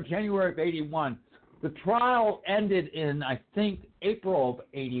moved there in January of 81. The trial ended in, I think, April of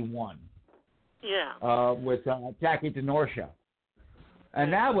 81. Yeah. With Jackie DeNorcia.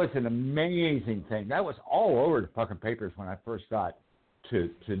 And that was an amazing thing. That was all over the fucking papers when I first got to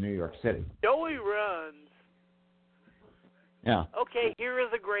New York City. Joey runs. Yeah. Okay, here is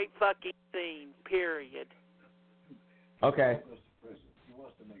a great fucking scene, period. Okay. He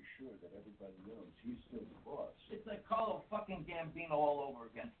wants to make sure that everybody knows he's still the boss. It's like Karl fucking Gambino all over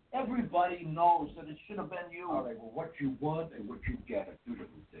again. Everybody knows that it should have been you. All right, well, what you want and what you get are two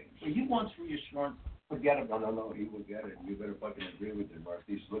different things. Well, he wants reassurance. Forget about it. No, he will get it. You better fucking agree with him, or at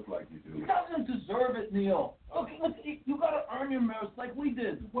least look like you do. He doesn't deserve it, Neil. Look, you got to earn your merits like we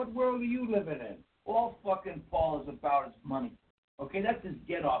did. What world are you living in? All fucking Paul is about is money. Okay, that's his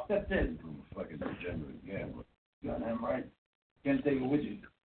get off. That's it. Fucking degenerate gambler. Got him right. Can't take it with you.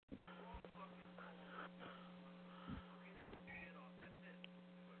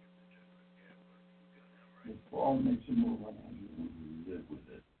 If Paul makes a move on him, you live with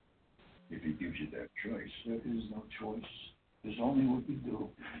it. If he gives you that choice. There is no choice. There's only what we do.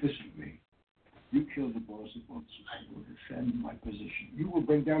 Listen to me. You kill the boss at once. I will defend my position. You will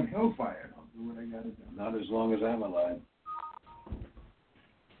bring down hellfire. I'll do what I gotta do. Not as long as I'm alive.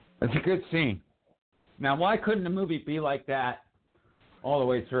 That's a good scene. Now, why couldn't the movie be like that all the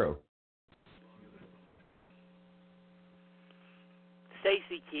way through?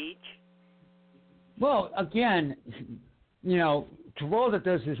 Stacy Keach. Well, again, you know, Travolta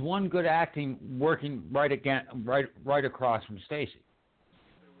does his one good acting working right across from Stacy.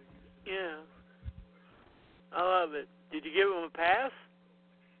 Yeah. I love it. Did you give him a pass?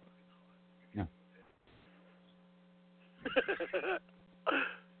 No.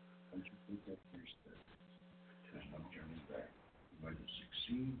 Don't you think that first step? There's no turning back. You either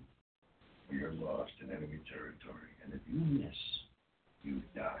succeed or you're lost in enemy territory. And if you miss, you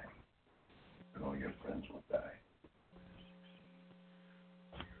die. And all your friends will die.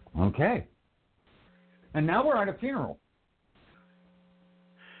 Okay. And now we're at a funeral.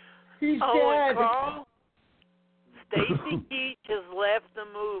 He's dead. And Karl, Stacy Keach has left the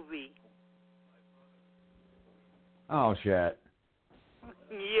movie. Oh shit.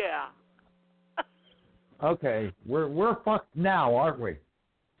 Yeah. Okay, we're fucked now, aren't we?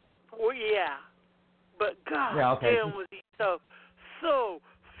 Well, yeah. But God Yeah, okay. damn, was he so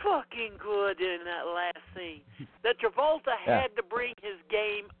fucking good in that last scene. That Travolta had to bring his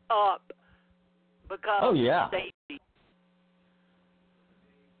game up because of Stacy.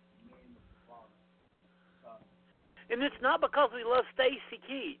 And it's not because we love Stacy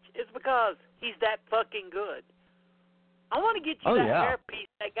Keach. It's because he's that fucking good. I want to get you that hairpiece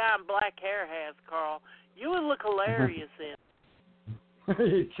that guy in black hair has, Karl. You would look hilarious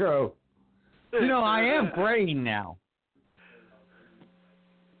in. True. You know, I am graying now.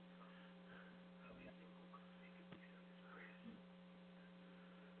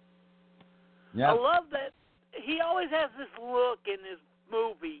 Yep. I love that he always has this look in his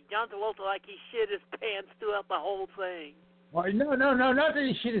movie, John Travolta, like he shit his pants throughout the whole thing. Well, no, not that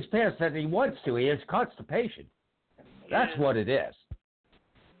he shit his pants, that he wants to. He has constipation. That's what it is.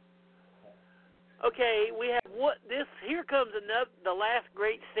 Okay, we have this. Here comes the last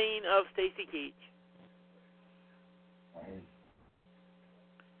great scene of Stacy Keach.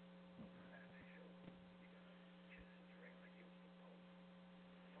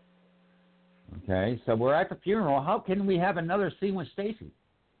 Okay, so we're at the funeral. How can we have another scene with Stacy?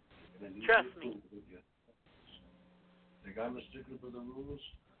 Trust me. Think I'm a stickler for the rules?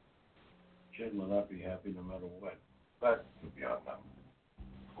 Jen will not be happy no matter what. But he'll be outnumbered.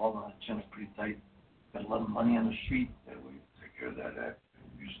 Well, Jen's pretty tight. Got a lot of money on the street. Yeah, we take care of that act and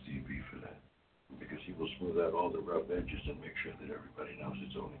use TV for that. Because he will smooth out all the rough edges and make sure that everybody knows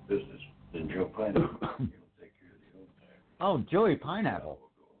it's only business. Then Joe Pineapple, he'll take care of the old time. Oh, Joey Pineapple.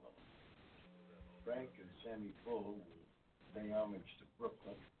 Frank and Sammy Bull will pay homage to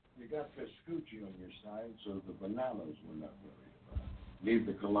Brooklyn. You got Vespucci on your side, so the bananas we're not worried about. Leave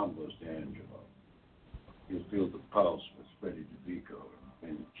the Columbus to Angelo. You'll feel the pulse with Freddie DeVico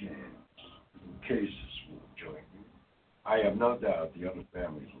and James. Cases will join you. I have no doubt the other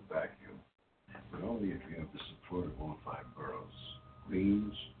families will back you. But only if you have the support of all 5 boroughs.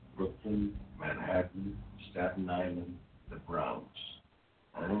 Queens, Brooklyn, Manhattan, Staten Island, the Bronx.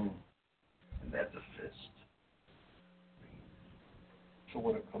 Oh, and that's a fist. So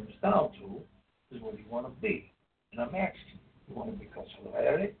what it comes down to is what you want to be. And I'm asking, you want to be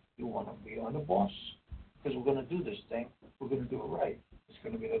consigliere? You want to be on the boss? Because we're going to do this thing. We're going to do it right. It's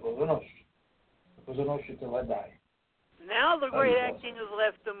going to be the Cosa Nostra. The Cosa Nostra till I die. Now the great acting has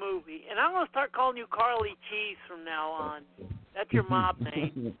left the movie. And I'm going to start calling you Carly Cheese from now on. That's your mob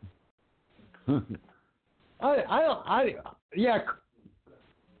name. There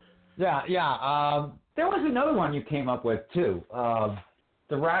was another one you came up with, too.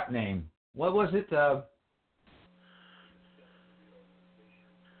 The rap name. What was it?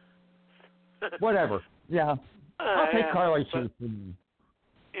 Whatever. Yeah. I'll take Carly Cheese.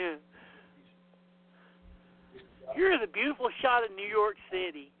 Yeah. Here's a beautiful shot of New York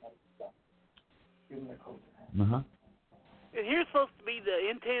City. Uh-huh. And here's supposed to be the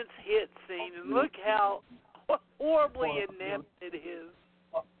intense hit scene, and look how horribly inept it is.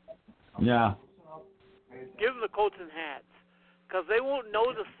 Yeah. Give them the coats and hats, because they won't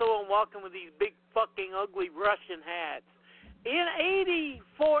notice someone walking with these big fucking ugly Russian hats. In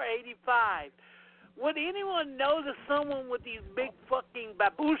 84, 85, would anyone notice someone with these big fucking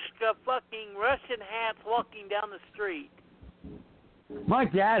babushka fucking Russian hats walking down the street? My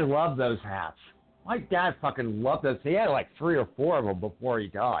dad loved those hats. My dad fucking loved those. He had like 3 or 4 of them before he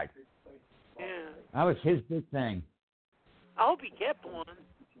died. Yeah. That was his big thing. I hope he kept one.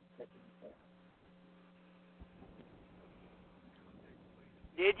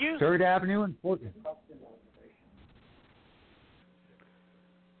 Did you? 3rd Avenue and 4th.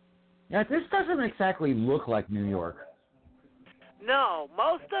 Yeah, this doesn't exactly look like New York. No,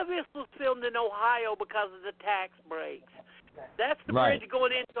 most of this was filmed in Ohio because of the tax breaks. That's the bridge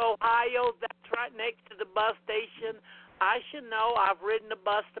going into Ohio. That's right next to the bus station. I should know. I've ridden the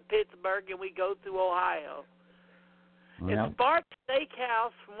bus to Pittsburgh, and we go through Ohio. Yeah. And Sparks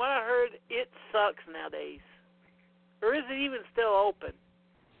Steakhouse, from what I heard, it sucks nowadays. Or is it even still open?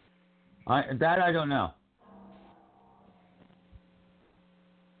 That I don't know.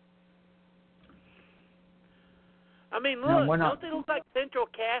 I mean, look, No, don't they look like central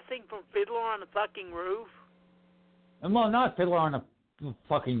casting from Fiddler on the fucking Roof? Well, not Fiddler on the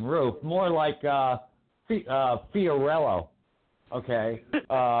fucking Roof. More like Fiorello. Okay.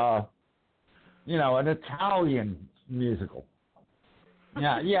 You know, an Italian musical.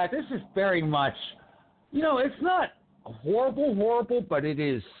 Yeah, this is very much, you know, it's not horrible, but it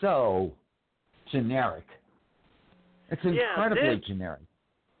is so generic. It's incredibly generic.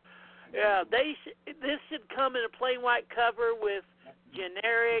 Yeah, this should come in a plain white cover with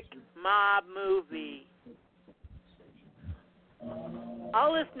generic mob movie.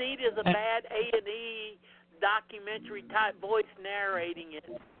 All this need is a bad A&E documentary type voice narrating it,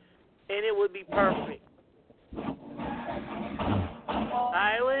 and it would be perfect.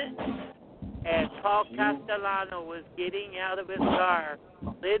 Silent as Paul Castellano was getting out of his car,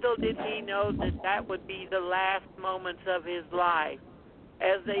 little did he know that would be the last moments of his life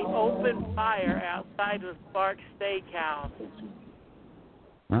as they opened fire outside of Sparks Steakhouse.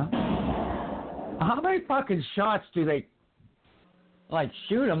 Huh? How many fucking shots do they,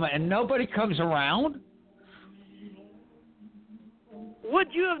 shoot them and nobody comes around?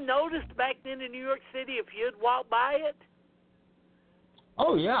 Would you have noticed back then in New York City if you'd walked by it?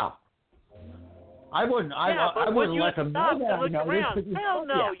 Oh, yeah. I wouldn't let them know that. Look around. Hell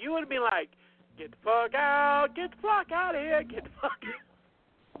no. Yeah. You would have been like, get the fuck out of here, get the fuck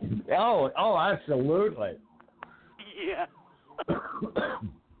out. Oh, absolutely. Yeah.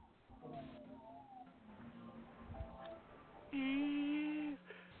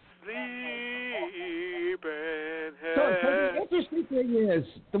 So the interesting thing is,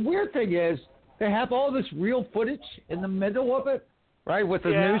 the weird thing is, they have all this real footage in the middle of it, right, with the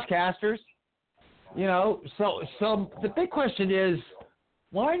newscasters. You know, so the big question is,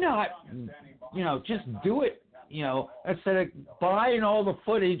 why not, just do it, instead of buying all the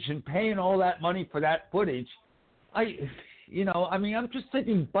footage and paying all that money for that footage. I'm just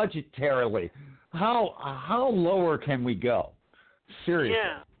thinking budgetarily, how lower can we go? Seriously.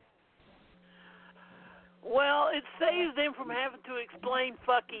 Yeah. Well, it saves them from having to explain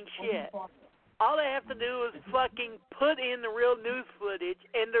fucking shit. All they have to do is fucking put in the real news footage,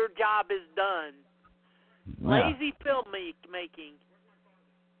 and their job is done. Yeah. Lazy filmmaking.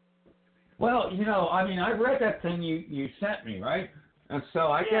 Well, I read that thing you sent me, right? And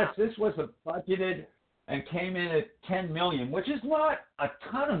so I guess this was budgeted and came in at $10 million, which is not a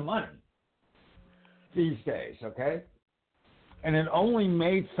ton of money these days, okay? And it only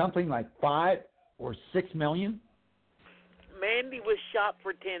made something like $5 or $6 million? Mandy was shot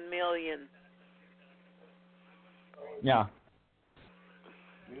for $10 million. Yeah.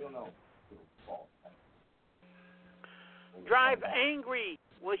 We don't know. Drive Angry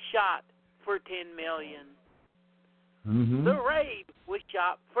was shot for $10 million. Mm-hmm. The Raid was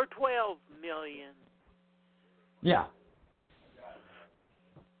shot for $12 million. Yeah.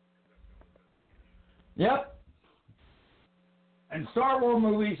 Yep. And Star Wars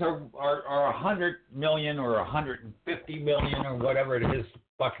movies are 100 million or 150 million or whatever it is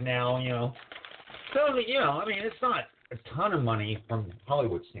buck now, you know. So, you know, I mean, it's not a ton of money from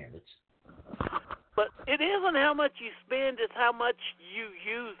Hollywood standards. But it isn't how much you spend, it's how much you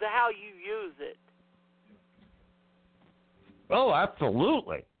use, how you use it. Oh,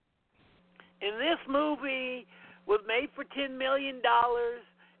 absolutely. And this movie was made for $10 million.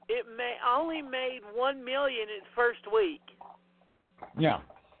 It only made $1 million its first week. Yeah.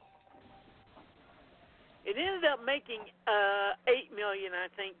 It ended up making $8 million, I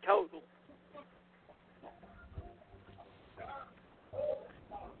think, total.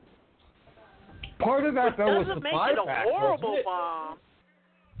 Part of that, though, was the doesn't make buyback, it a horrible wasn't it? bomb.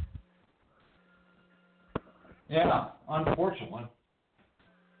 Yeah, unfortunately.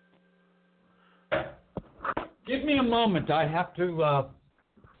 Give me a moment. I have to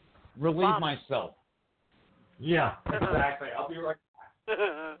relieve myself. Yeah, exactly. I'll be right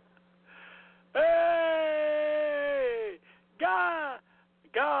back. Hey! God,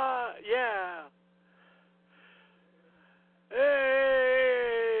 yeah. Hey!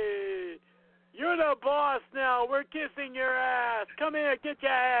 You're the boss now. We're kissing your ass. Come here, get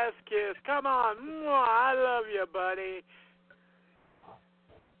your ass kissed. Come on. Mwah, I love you, buddy.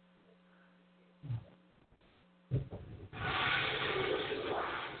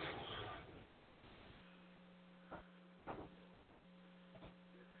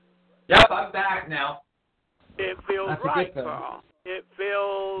 Yep, I'm back now. It feels That's a right, good thing. Karl. It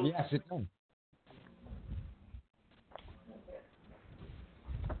feels... Yes, it does.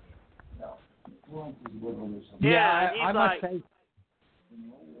 Yeah, I must say.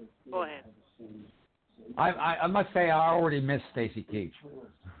 Go ahead. I must say I already miss Stacy Keach.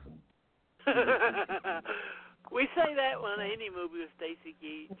 We say that on any movie with Stacy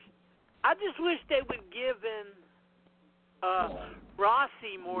Keach. I just wish they would give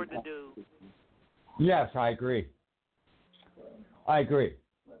Rossi more to do. Yes, I agree.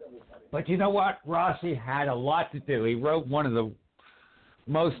 But you know what? Rossi had a lot to do. He wrote one of the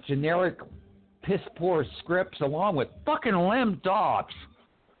most generic, piss-poor scripts along with fucking Lim Dobbs.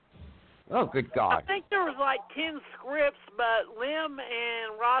 Oh, good God. I think there was like 10 scripts, but Lim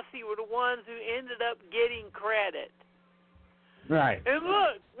and Rossi were the ones who ended up getting credit. Right. And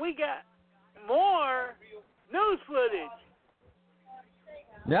look, we got more news footage.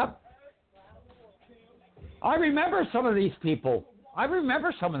 Yep. I remember some of these people. I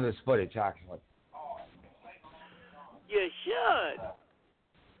remember some of this footage, actually. You should.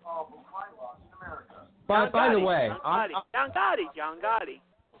 By the way, John Gotti.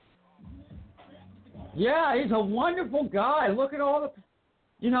 Yeah, he's a wonderful guy. Look at all the...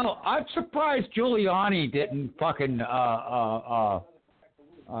 You know, I'm surprised Giuliani didn't fucking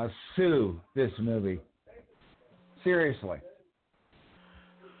sue this movie. Seriously.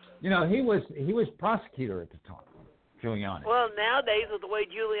 You know, he was prosecutor at the time, Giuliani. Well, nowadays, with the way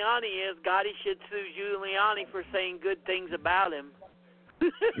Giuliani is, Gotti should sue Giuliani for saying good things about him.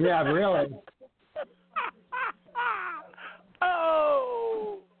 Yeah, really.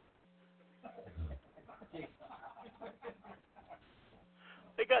 Oh!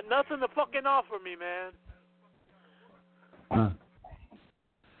 They got nothing to fucking offer me, man.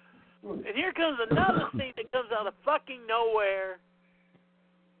 And here comes another thing that comes out of fucking nowhere.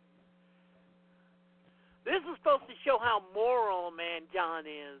 This is supposed to show how moral a man John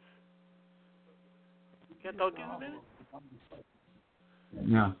is. Can I talk to you in a minute?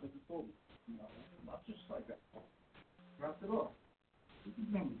 Yeah. Just like that. Dropped it off.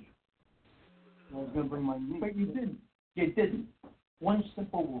 I was going to bring my knee. But you didn't. You didn't. One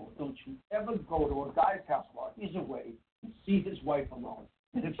simple rule. Don't you ever go to a guy's house while he's away and see his wife alone.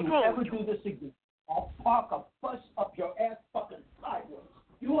 And if you ever do this again, I'll park a bus up your ass fucking sideways.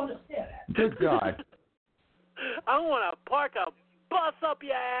 You understand that? Good God. I want to park a bus up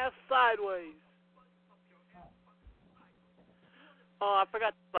your ass sideways. Oh, I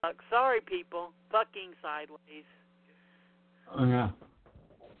forgot to fuck. Sorry, people. Fucking sideways. Oh, yeah.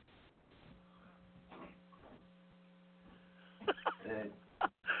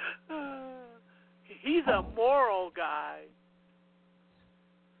 He's a moral guy.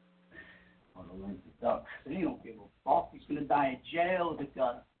 On the length of duck. He don't give a fuck. He's going to die in jail with a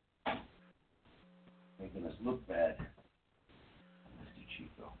gun. making us look bad. Mr.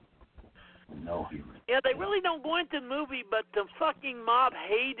 Chico. No hero. Yeah, they really don't go into the movie, but the fucking mob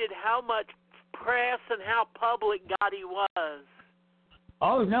hated how much press and how public Gotti was.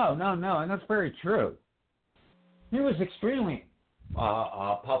 Oh, no, and that's very true. He was extremely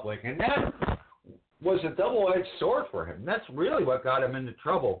public, and that was a double-edged sword for him. That's really what got him into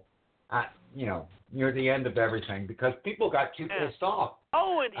trouble at, near the end of everything, because people got too pissed off.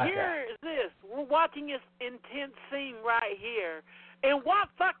 Oh, and here is this. We're watching this intense scene right here. And what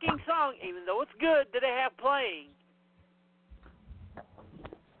fucking song, even though it's good, do they have playing?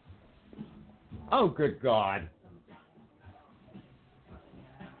 Oh, good God.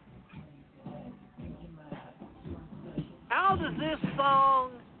 How does this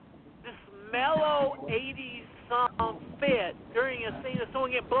song, this mellow 80s song, fit during a scene of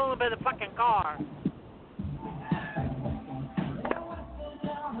someone getting blown up in a fucking car?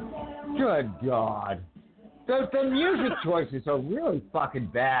 Good God. The music choices are really fucking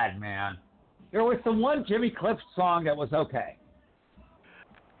bad, man. There was the one Jimmy Cliff song that was okay.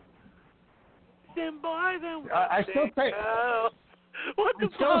 Then by them, I still say, what the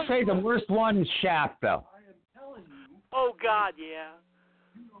I still fuck? say the worst one is Shaft, though. Oh, God, yeah.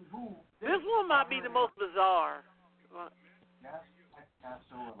 This one might be the most bizarre.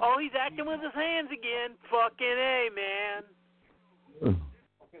 Oh, he's acting with his hands again. Fucking A, man.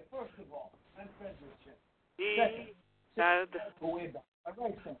 Okay, first of all, I'm friends with you. If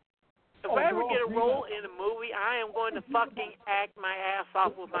I ever get a role in a movie, I am going to fucking act my ass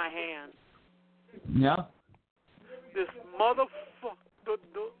off with my hands. Yeah. This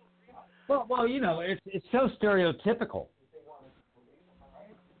motherfucker. Well, it's so stereotypical.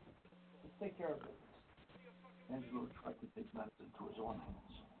 Take care of it. Angelo tried to take matters into his own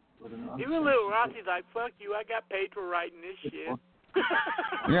hands. Even little Rossi's like, fuck you, I got paid for writing this shit.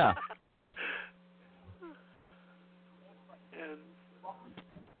 Yeah. And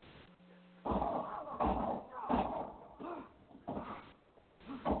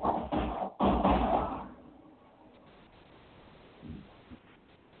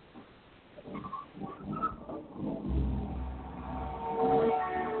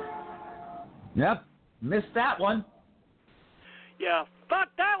Yep. Missed that one. yeah, fuck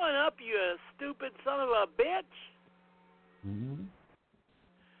that one up, you stupid son of a bitch. Mm-hmm.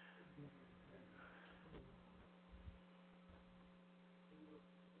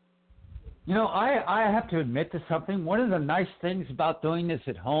 I have to admit to something. One of the nice things about doing this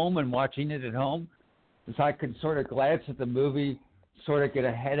at home and watching it at home is I can sort of glance at the movie, sort of get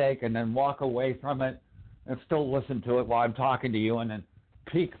a headache, and then walk away from it and still listen to it while I'm talking to you and then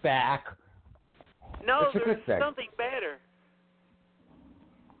peek back. No, it's a there's good thing. something better.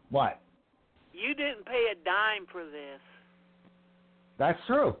 What? You didn't pay a dime for this. That's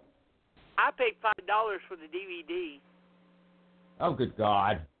true. I paid $5 for the DVD. Oh, good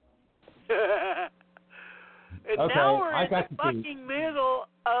God. And Okay, now we're I in got the to see. fucking middle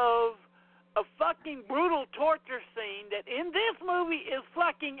of a fucking brutal torture scene that in this movie is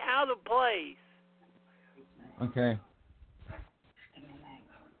fucking out of place. Okay.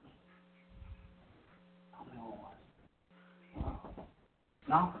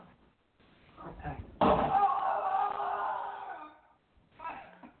 No? Okay.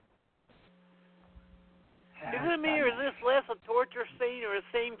 Is it me, or is this less a torture scene or a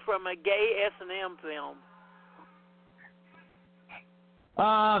scene from a gay S&M film?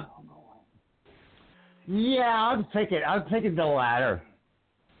 Yeah, I'm thinking the latter.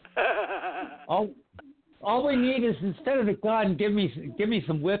 All we need is, instead of the gun, give me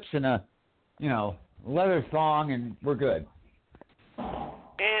some whips and a, leather thong, and we're good.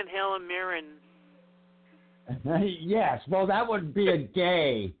 And Helen Mirren. Yes, well, that wouldn't be a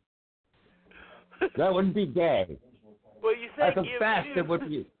gay. That wouldn't be gay. Well, you said At the best, it would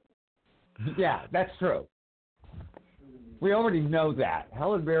be. Yeah, that's true. We already know that.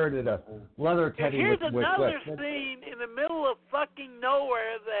 Helen Mirren did a leather teddy here's with another whips. scene in the middle of fucking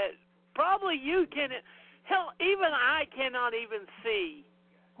nowhere that probably you can, hell, even I cannot even see.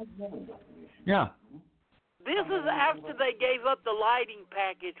 Yeah. This is after they gave up the lighting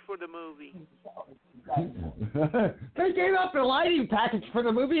package for the movie. They gave up the lighting package for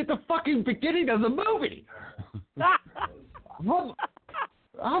the movie at the fucking beginning of the movie.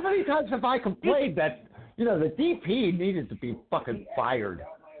 How many times have I complained that, the DP needed to be fucking fired?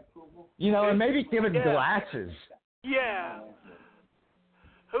 And maybe given glasses. Yeah.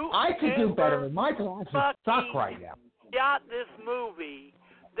 I could do better. My glasses suck right now. Shot this movie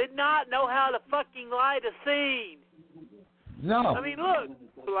did not know how to fucking light a scene. No. I mean, look.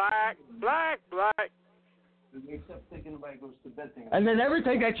 Black. Except thinking about goes to bed. And then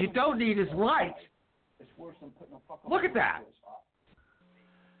everything that you don't need is light. It's worse than putting a fucking... Look at that.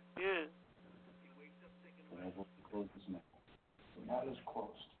 Yeah. We're not as close.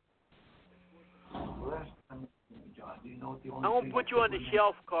 Last time, John, do you know what the only I'm going to put you on the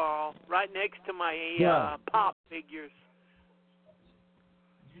shelf, Carl, right next to my pop figures.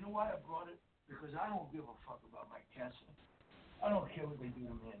 Do you know why I brought it? Because I don't give a fuck about my cancer. I don't care what they do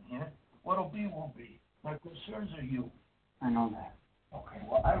to me in here. What'll be, won't be. My concerns are you. I know that. Okay,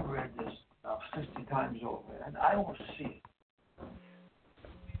 well, I read this 50 times over, and I don't see it.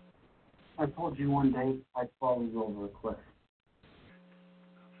 I told you one day I'd fall you over a cliff.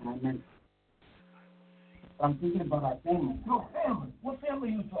 And I meant it. But I'm thinking about our family. Your family? What family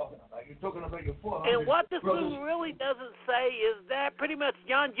are you talking about? You're talking about your 400 And what this brothers? movie really doesn't say is that pretty much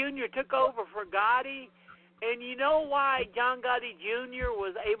John Jr. took over for Gotti. And you know why John Gotti Jr.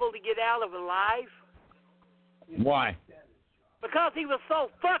 was able to get out of life? Why? Because he was so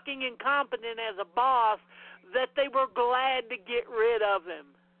fucking incompetent as a boss that they were glad to get rid of him.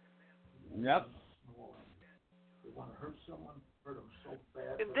 Yep. You want to hurt someone? Hurt them so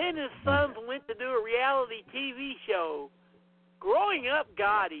bad. And then his sons went to do a reality TV show. Growing Up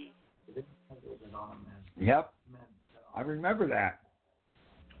Gotti. Yep. I remember that.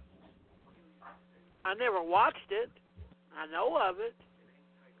 I never watched it. I know of it.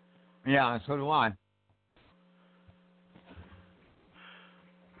 Yeah, so do I.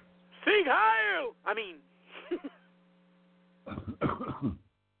 Sing higher! I mean...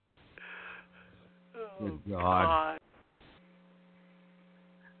 Good God.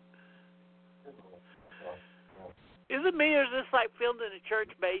 Is it me or is this like filmed in a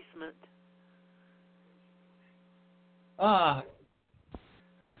church basement?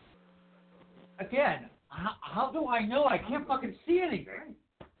 Again, how do I know? I can't fucking see anything.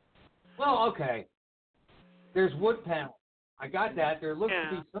 Well, okay. There's wood panels. I got that. There looks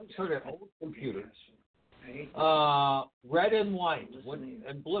to be some sort of old computer. Red and white,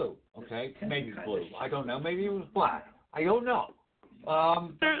 and blue. Okay, maybe blue. I don't know. Maybe it was black. I don't know.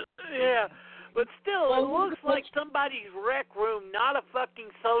 Yeah, but still, it looks like somebody's rec room, not a fucking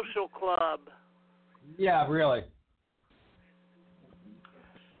social club. Yeah, really.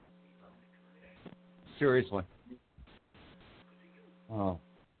 Seriously. Oh.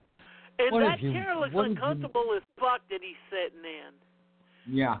 And that chair looks uncomfortable as fuck that he's sitting in.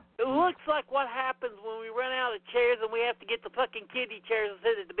 Yeah. It looks like what happens when we run out of chairs and we have to get the fucking kiddie chairs and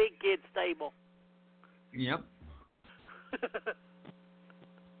sit at the big kids table. Yep.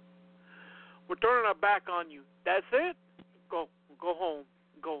 We're turning our back on you. That's it? Go home.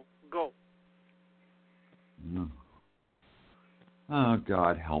 Go. Oh,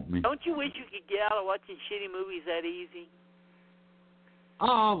 God, help me. Don't you wish you could get out of watching shitty movies that easy?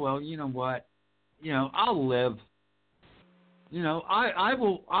 Oh, well, you know what? I'll live. I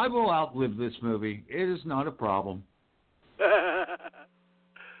will outlive this movie. It is not a problem.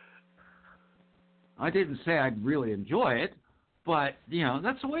 I didn't say I'd really enjoy it, but,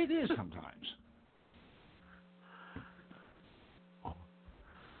 that's the way it is sometimes.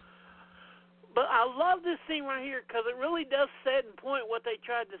 But I love this scene right here because it really does set and point what they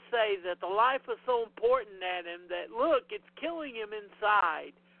tried to say, that the life was so important at him that, look, it's killing him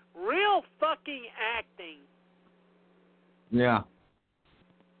inside. Real fucking acting. Yeah.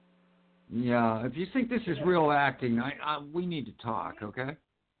 Yeah, if you think this is real acting, we need to talk, okay?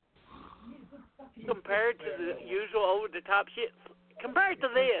 Compared to the usual over-the-top shit. Compared to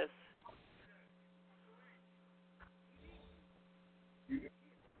this.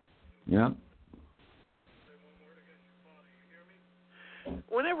 Yeah.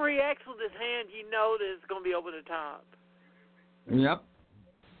 Whenever he acts with his hands, you know that it's going to be over the top. Yep.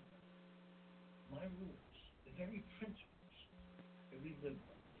 My rules, the very principles that we live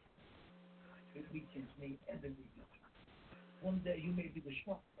by, that we can make and that we do. One day you may be the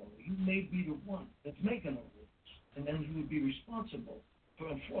smart fellow. You may be the one that's making the rules. And then you would be responsible for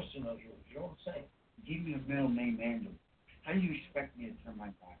enforcing those rules. You know what I'm saying? Give me a middle name, Andrew. How do you expect me to turn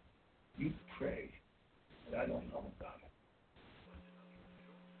my back? You pray that I don't know about it.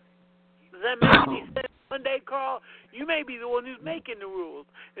 Does that mean he said one day, Carl, you may be the one who's making the rules,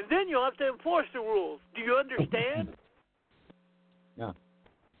 and then you'll have to enforce the rules. Do you understand? Yeah.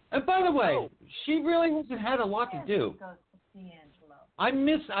 And by the way, she really hasn't had a lot to do. I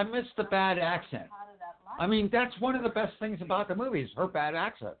miss the bad accent. I mean, that's one of the best things about the movie is her bad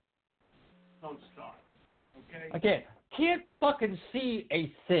accent. Don't start, okay? Again, can't fucking see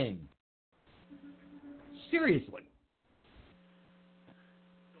a thing. Seriously.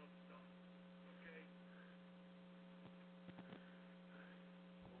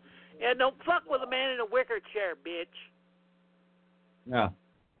 Yeah, don't fuck with a man in a wicker chair, bitch. Yeah.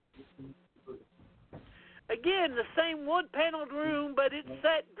 Again, the same wood-paneled room, but it's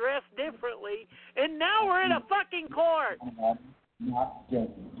set dressed differently. And now we're in a fucking court. Not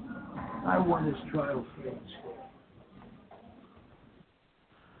guilty. I won this trial fair and square.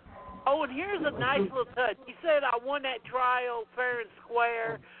 Oh, and here's a nice little touch. He said, I won that trial fair and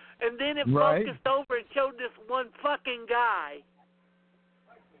square, and then it focused over and showed this one fucking guy.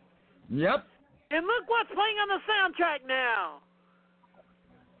 Yep. And look what's playing on the soundtrack now.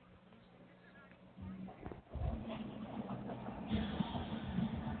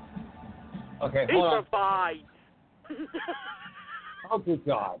 Okay, he hold on. survived. Oh, good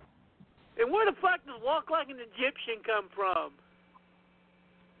God. And where the fuck does Walk Like an Egyptian come from?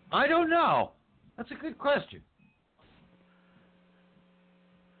 I don't know. That's a good question.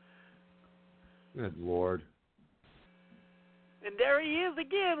 Good Lord. And there he is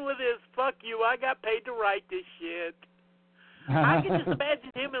again with his, fuck you, I got paid to write this shit. I can just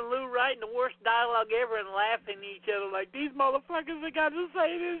imagine him and Lou writing the worst dialogue ever and laughing at each other like, these motherfuckers have got to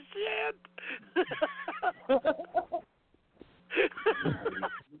say this shit.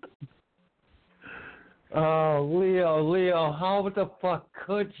 Oh, Leo, how the fuck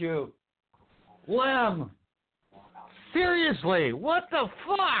could you? Lem! Seriously, what the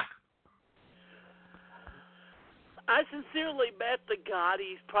fuck? I sincerely bet the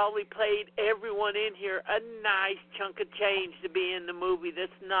Gottis probably paid everyone in here a nice chunk of change to be in the movie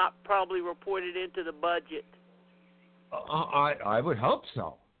that's not probably reported into the budget. I would hope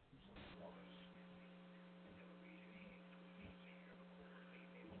so.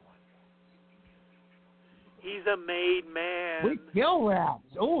 He's a made man. We kill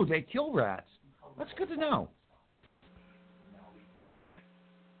rats. Oh, they kill rats. That's good to know.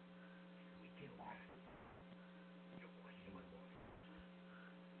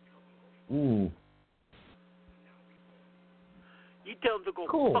 Ooh. You tell them to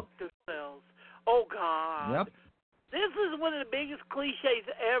go fuck themselves. Oh, God. Yep. This is one of the biggest cliches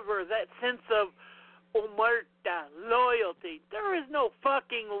ever, that sense of omerta, loyalty. There is no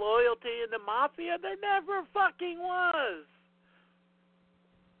fucking loyalty in the mafia. There never fucking was.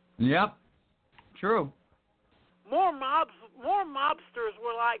 Yep. True. More mobsters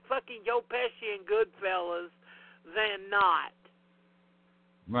were like fucking Joe Pesci and Goodfellas than not.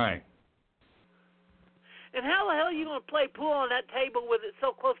 Right. And how the hell are you going to play pool on that table with it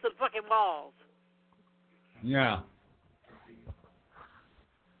so close to the fucking walls? Yeah.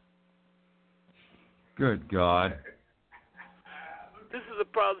 Good God. This is the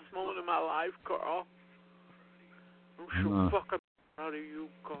proudest moment of my life, Karl. I'm so fucking proud of you,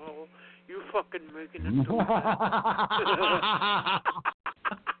 Karl. You fucking making it to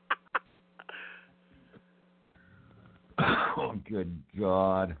Oh, good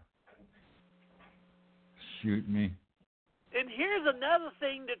God. Shoot me. And here's another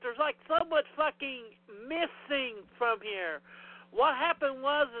thing that there's like so much fucking missing from here. What happened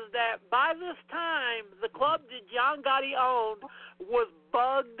was is that by this time, the club that John Gotti owned was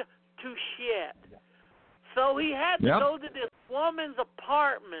bugged to shit. So he had to go to this woman's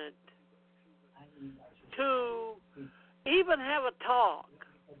apartment to even have a talk.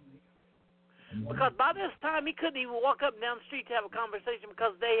 Because by this time, he couldn't even walk up and down the street to have a conversation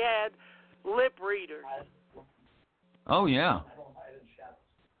because they had lip readers. Oh, yeah. I don't hide in shadows.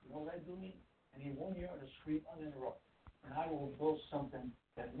 You know what I do mean? I need 1 year on the street uninterrupted. And I will build something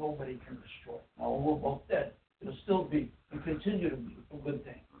that nobody can destroy. Now, we're both dead. It'll still be and continue to be a good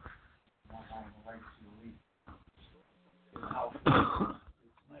thing.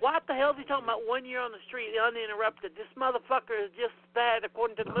 What the hell is he talking about 1 year on the street uninterrupted? This motherfucker has just spent,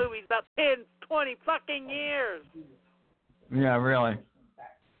 according to the movies, about 10, 20 fucking years. Yeah, really.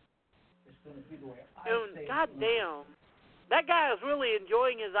 Dude, goddamn. That guy is really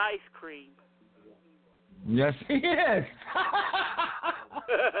enjoying his ice cream. Yes, he is.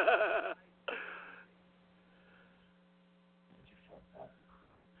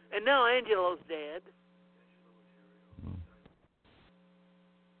 And now Angelo's dead.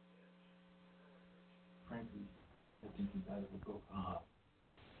 Frankly, I think he died of a broken heart.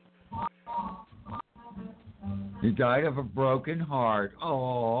 He died of a broken heart.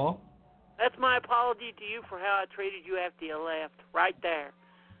 Oh. That's my apology to you for how I treated you after you left. Right there.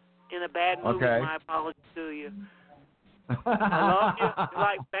 In a bad movie, my apology to you. I love you. You're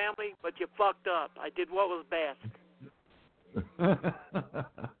like family, but you fucked up. I did what was best.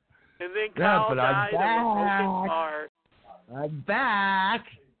 And then Karl died of a broken heart. I'm back.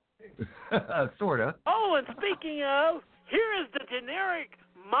 Sort of. Oh, and speaking of, here is the generic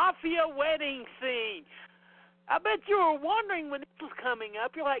mafia wedding scene. I bet you were wondering when this was coming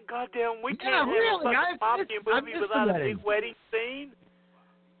up. You're like, goddamn, we can't have a fucking mafia movie without a big wedding scene.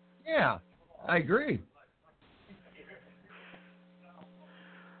 Yeah, I agree.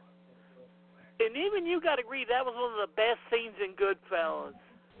 And even you got to agree that was one of the best scenes in Goodfellas.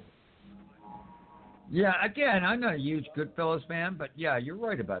 Yeah, again, I'm not a huge Goodfellas fan, but yeah, you're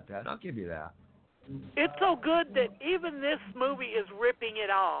right about that. I'll give you that. It's so good that even this movie is ripping it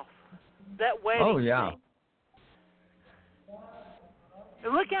off. That wedding scene.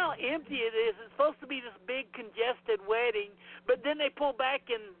 And look how empty it is. It's supposed to be this big congested wedding, but then they pull back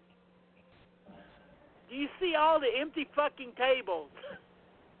and do you see all the empty fucking tables?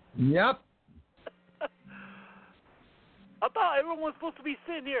 Yep. I thought everyone was supposed to be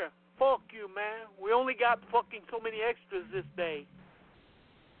sitting here. Fuck you, man. We only got fucking so many extras this day.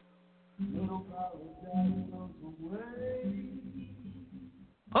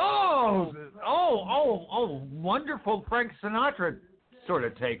 Oh, wonderful Frank Sinatra sort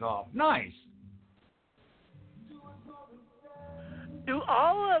of takeoff. Nice. Do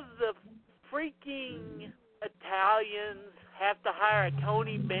all of the freaking Italians have to hire a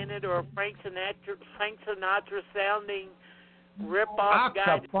Tony Bennett or a Frank Sinatra sounding rip-off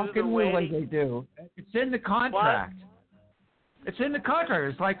guy to do the wedding? They do. It's in the contract. What? It's in the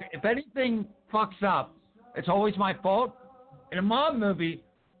contract. It's like if anything fucks up, it's always my fault. In a mob movie,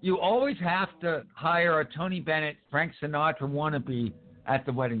 you always have to hire a Tony Bennett, Frank Sinatra wannabe at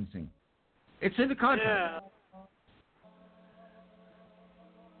the wedding scene. It's in the contract. Yeah.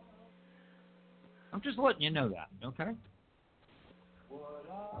 I'm just letting you know that, okay?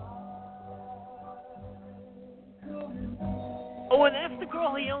 Oh, and that's the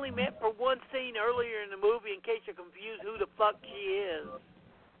girl he only met for one scene earlier in the movie, in case you're confused who the fuck she is.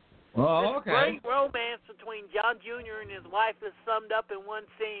 Oh, okay. Great romance between John Jr. and his wife is summed up in one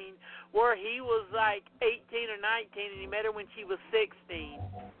scene where he was like 18 or 19 and he met her when she was 16.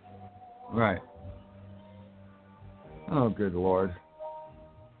 Right. Oh, good Lord.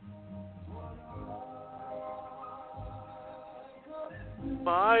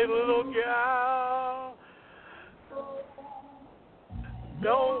 My little gal,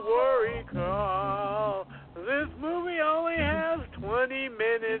 don't worry, Karl. This movie only has 20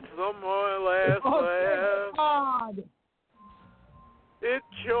 minutes or more left. Oh, God. It's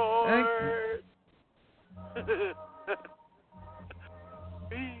short.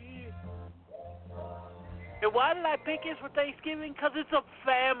 And why did I pick this for Thanksgiving? Because it's a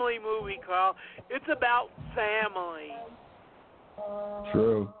family movie, Karl. It's about family.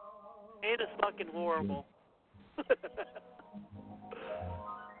 True. And it's fucking horrible.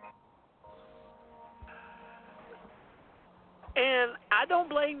 And I don't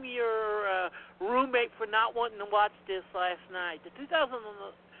blame your roommate for not wanting to watch this last night.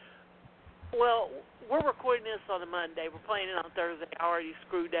 Well, we're recording this on a Monday. We're playing it on Thursday. I already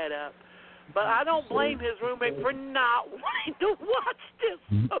screwed that up. But I don't blame his roommate for not wanting to watch this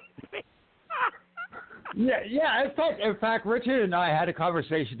movie. Yeah. In fact, Richard and I had a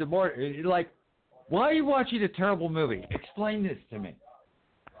conversation the morning. Like, why are you watching a terrible movie? Explain this to me.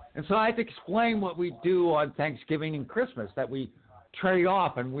 And so I had to explain what we do on Thanksgiving and Christmas, that we trade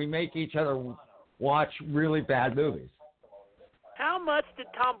off and we make each other watch really bad movies. How much did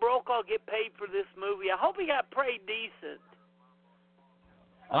Tom Brokaw get paid for this movie? I hope he got paid decent.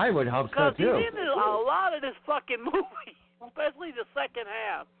 I would hope so, too. Because he's in a lot of this fucking movie, especially the second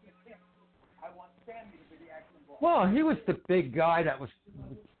half. Well, he was the big guy that was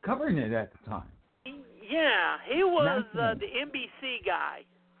covering it at the time. Yeah, he was the NBC guy.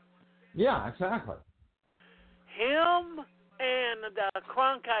 Yeah, exactly. Him and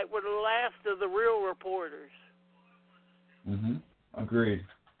Cronkite were the last of the real reporters. Mm-hmm. Agreed.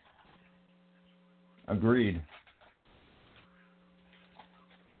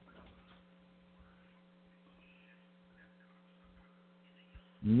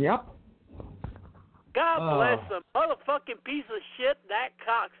 Yep. God bless him. Motherfucking piece of shit, that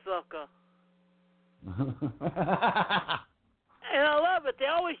cocksucker. And I love it. They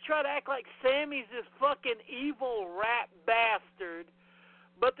always try to act like Sammy's this fucking evil rat bastard.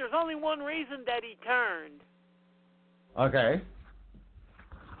 But there's only one reason that he turned. Okay.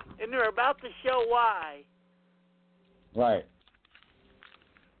 And they're about to show why. Right.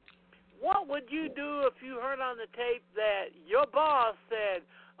 What would you do if you heard on the tape that your boss said,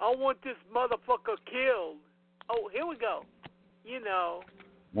 I want this motherfucker killed? Oh, here we go. You know.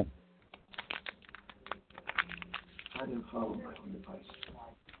 I didn't follow my own advice.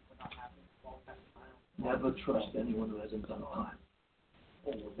 Never trust anyone who hasn't done time.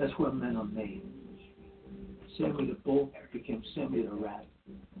 That's where men are made. Sammy the Bull became Sammy the Rat.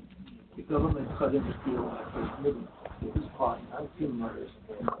 The government cut him a deal after admitting to his part in 19 murders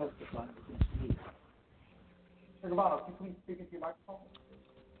and testifying against me. Mr. Gavano, can you please speak into your microphone?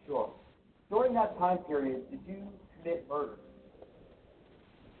 Sure. During that time period, did you commit murder?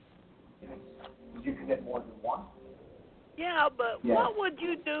 Yes. Did you commit more than one? Yeah, but what would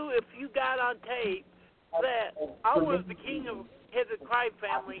you do if you got on tape that I was the king of head of the crime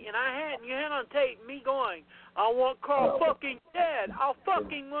family, and you had on tape me going, I want Karl fucking dead. I'll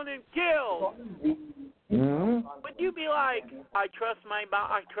fucking want him killed. Mm-hmm. Would you be like, I trust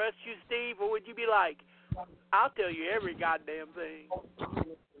you, Steve, or would you be like, I'll tell you every goddamn thing?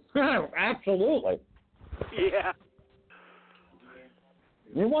 Absolutely. Yeah.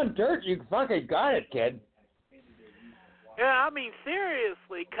 You want dirt? You fucking got it, kid. Yeah, I mean,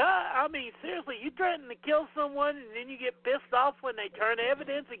 seriously, you threaten to kill someone and then you get pissed off when they turn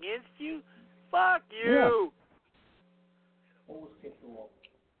evidence against you? Fuck you. Yeah. Always picked the wall.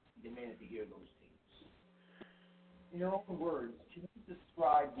 Demanded to hear those tapes. In your own words, can you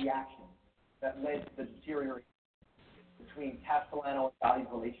describe the actions that led to the deterioration between Castellano and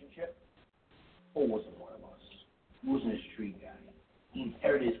Gotti's relationship? Paul wasn't one of us. He wasn't a street guy. He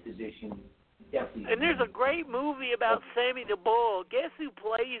inherited his position. Definitely. And there's a great movie about Sammy the Bull. Guess who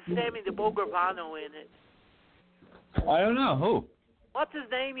plays Sammy the Bull Gravano in it? I don't know. Who? What's his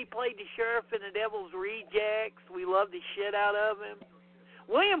name? He played the sheriff in The Devil's Rejects. We love the shit out of him.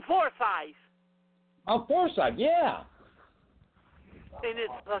 William Forsythe. Oh, Forsythe, yeah. And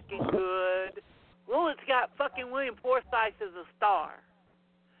it's fucking good. Well, it's got fucking William Forsythe as a star.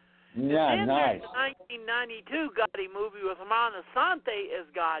 Yeah, and then nice. There's the 1992 Gotti movie with Ramon Asante as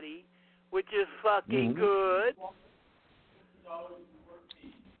Gotti, which is fucking good.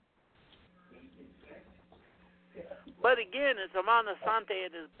 But again, it's Ramon Asante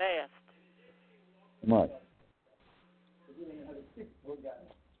at his best. Right.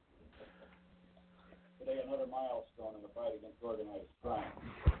 Today, another milestone in the fight against organized crime.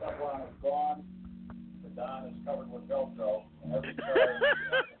 Teflon is gone. The Don is covered with Velcro. And every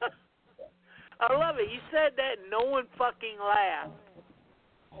I love it. You said that and no one fucking laughed.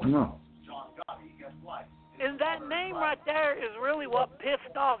 No. And that name right there is really what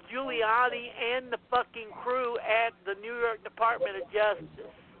pissed off Giuliani and the fucking crew at the New York Department of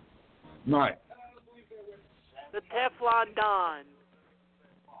Justice. Right. The Teflon Don.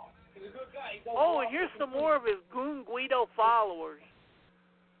 Oh, and here's some more of his Goon Guido followers.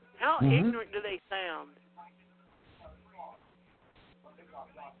 How ignorant do they sound?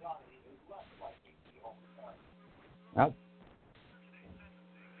 Yep.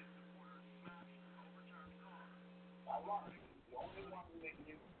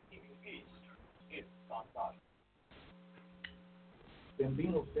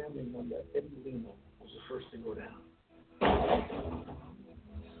 Bambino family member Eddie Lino was the first to go down.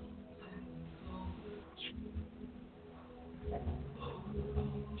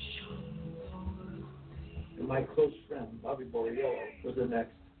 And my close friend, Bobby Borriello, was the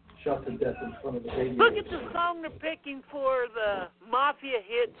next, shot to death in front of the radio. Look at the song they're picking for the Mafia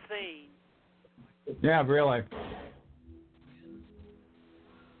hit scene. Yeah, really.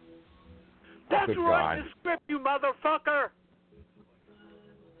 That's Good right, God. the script, you motherfucker.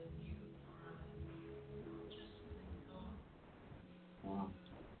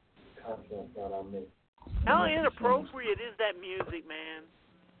 How inappropriate is that music, man?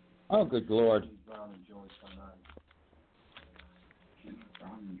 Oh, good Lord.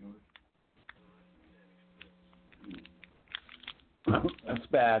 That's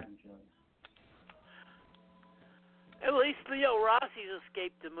bad. At least Leo Rossi's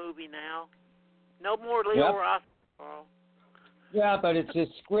escaped the movie now. No more Leo Rossi, Carl. Yeah, but his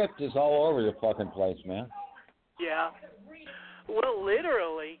script is all over the fucking place, man. Yeah. Well,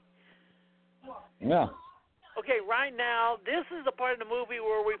 literally. Yeah. Okay, right now, this is the part of the movie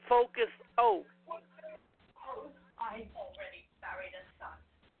where we focus. Oh. I've already buried a son.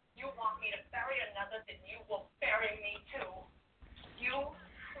 You want me to bury another, then you will bury me too. You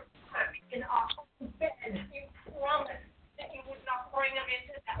put me in our bed. You promised that you would not bring him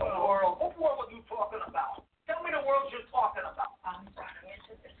into that world. What world are you talking about? Tell me the world you're talking about. I'm running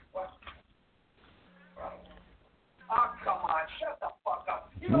into this world. Oh, come on. Shut the fuck up.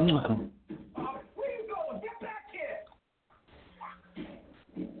 You know, where you going? Get back here.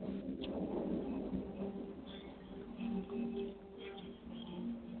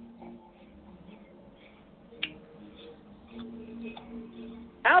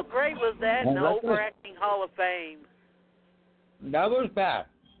 How great was that in the Overacting Hall of Fame? That was bad.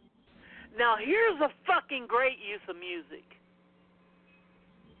 Now, here's a fucking great use of music.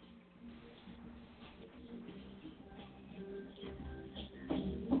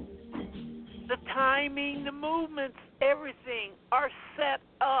 The timing, the movements, everything are set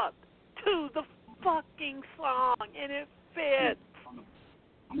up to the fucking song, and it fits. I'm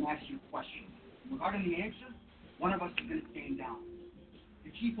going to ask you a question. Regarding the answer, one of us is going to stand down.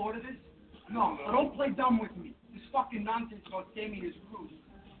 The chief ordered this. No, so don't play dumb with me. This fucking nonsense about Damien is cruise.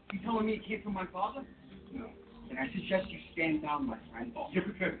 You telling me it came from my father? No. Then I suggest you stand down, my friend. Oh, you're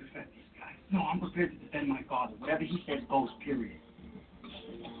prepared to defend these guys. No, I'm prepared to defend my father. Whatever he says goes, period.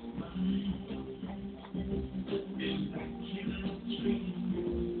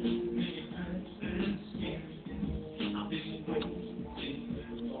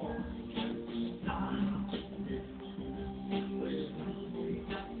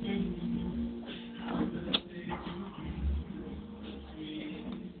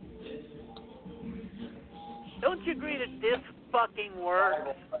 Don't you agree that this fucking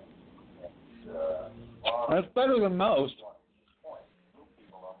works? That's better than most.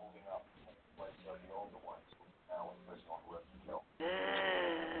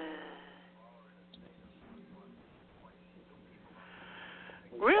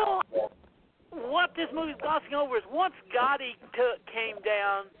 What this movie's glossing over is once Gotti came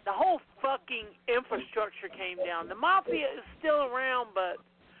down, the whole fucking infrastructure came down. The mafia is still around, but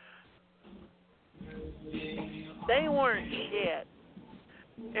they weren't shit.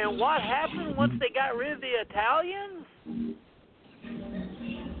 And what happened once they got rid of the Italians?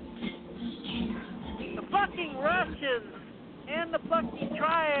 The fucking Russians and the fucking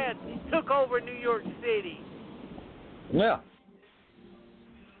triad took over New York City. Yeah.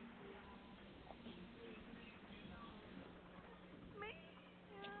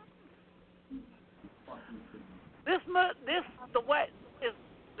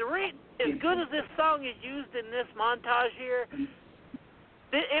 As good as this song is used in this montage here,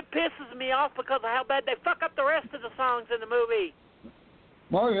 it pisses me off because of how bad they fuck up the rest of the songs in the movie.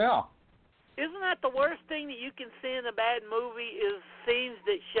 Oh, yeah. Isn't that the worst thing that you can see in a bad movie is scenes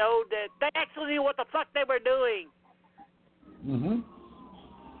that show that they actually knew what the fuck they were doing? Mm-hmm.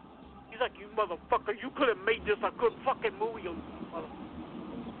 He's like, you motherfucker, you could have made this a good fucking movie, you motherfucker.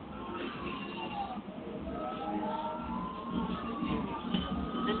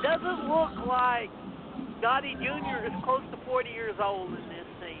 It doesn't look like Gotti Jr. is close to 40 years old in this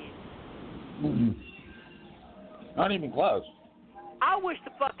scene. Mm-hmm. Not even close. I wish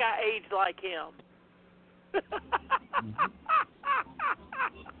the fuck I aged like him.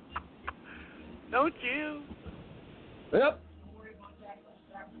 Don't you? Yep.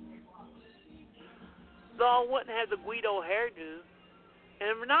 So I wouldn't have the Guido hairdo.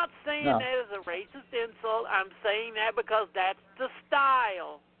 And we're not saying that as a racist insult. I'm saying that because that's the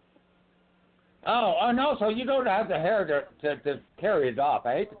style. Oh, no, so you don't have the hair to carry it off.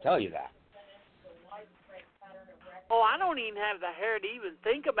 I hate to tell you that. Oh, I don't even have the hair to even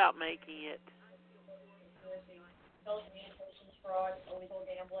think about making it. Telecommunications fraud, illegal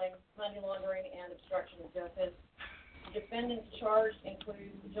gambling, money laundering, and obstruction of justice. The defendants charged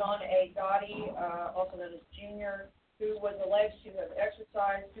include John A. Gotti, also known as Jr., who was alleged to have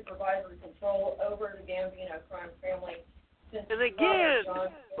exercised supervisory control over the Gambino crime family since and again,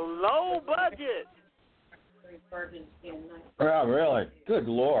 low budget. Yeah, really. Good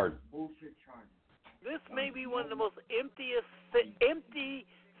Lord. This may be one of the most empty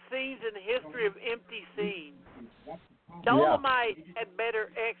scenes in the history of empty scenes. Dolomite had better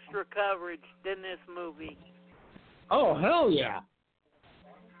extra coverage than this movie. Oh, hell yeah.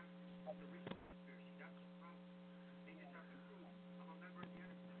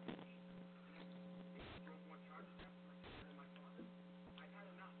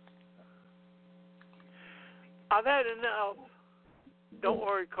 I've had enough. Don't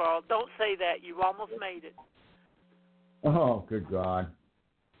worry, Karl. Don't say that. You've almost made it. Oh, good God.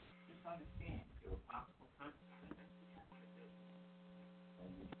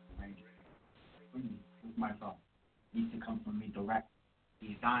 My fault. Needs to come from me direct.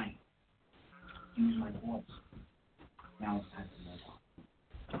 He's dying. Use my voice. Now it's time to move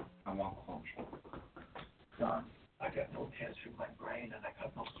on. I want closure. Don, I got no cancer in my brain and I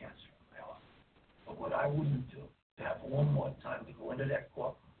got no cancer in my heart. But what I wouldn't do to have one more time to go into that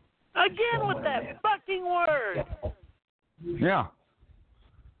court. Again with that fucking word. Yeah.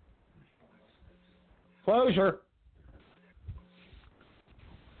 Closure.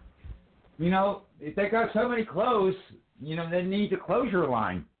 You know, if they got so many clothes, you know, they need the closure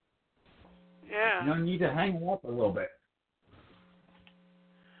line. Yeah. You know, need to hang them up a little bit.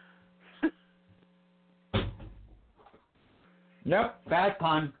 Yep, bad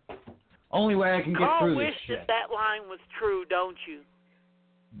pun. Only way I can get through this shit. Karl wished that line was true, don't you?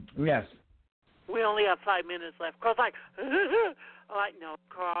 Yes. We only have 5 minutes left. Karl's like, I'm like, no,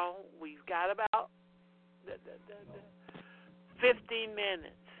 Karl, we've got about 15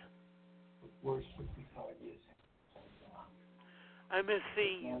 minutes. Worst 55 years. I miss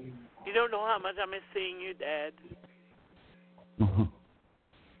seeing you. You don't know how much I miss seeing you, Dad.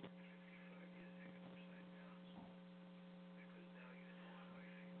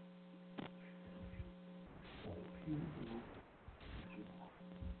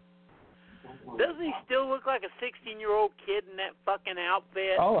 like a 16-year-old kid in that fucking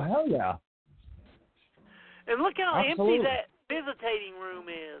outfit. Oh, hell yeah. And look how Absolutely. empty that visitating room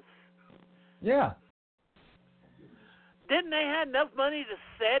is. Yeah. Didn't they have enough money to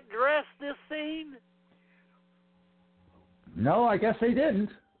set dress this scene? No, I guess they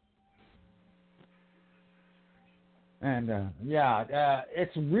didn't. And,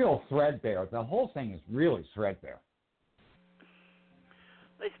 it's real threadbare. The whole thing is really threadbare.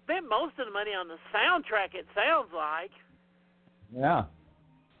 They spent most of the money on the soundtrack, it sounds like. Yeah.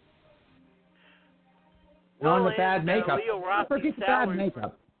 On the bad makeup. Forget the bad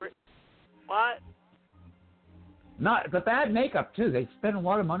makeup. What? Not the bad makeup, too. They spent a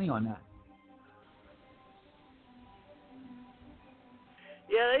lot of money on that.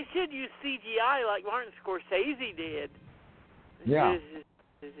 Yeah, they should use CGI like Martin Scorsese did. Yeah.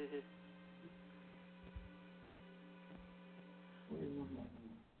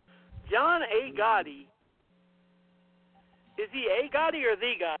 John A. Gotti. Is he A. Gotti or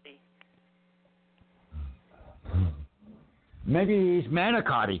the Gotti? Maybe he's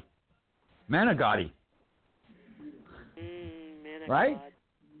Manicotti. Manicotti. Manicotti. Right?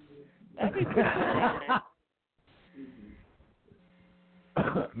 That'd be pretty good.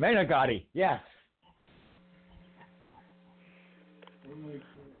 Manicotti, yes.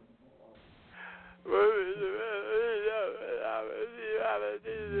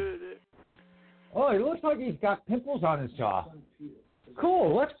 Oh, he looks like he's got pimples on his jaw.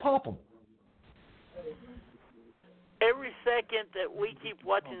 Cool, let's pop him. Every second that we keep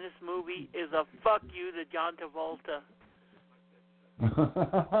watching this movie is a fuck you to John Travolta.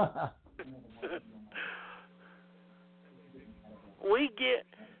 We get,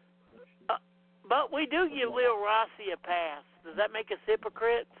 but we do give Leo Rossi a pass. Does that make us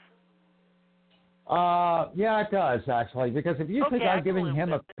hypocrites? Yeah, it does, actually, because if you think Okay, I'm giving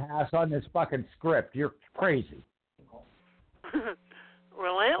him a pass on this fucking script, you're crazy.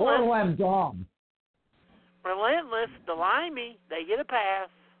 Relentless. Or I'm dumb. Relentless, the Limey, they get a pass.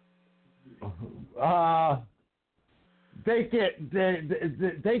 They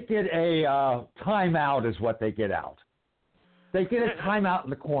get a timeout is what they get out. They get a timeout in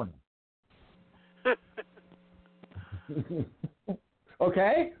the corner.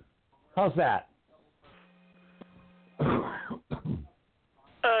 Okay? How's that?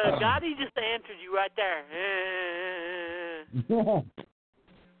 Gotti just answered you right there.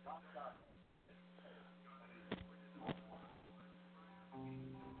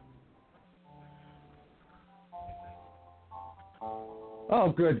 Oh,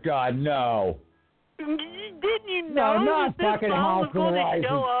 good God, no. Didn't you know No, not that this fucking song House was of the going to Rising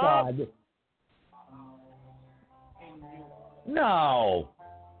show up? Sun. No.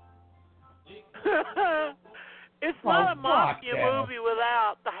 It's not a mafia damn. movie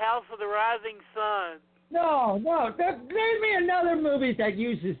without the House of the Rising Sun. No. Name me another movie that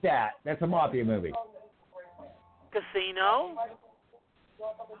uses that. That's a mafia movie. Casino?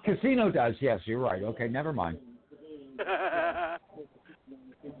 Casino does, yes, you're right. Okay, never mind.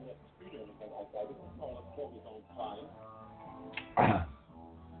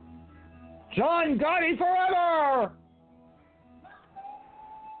 John Gotti forever!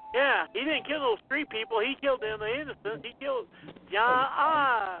 Yeah, he didn't kill those street people. He killed them, the innocent. He killed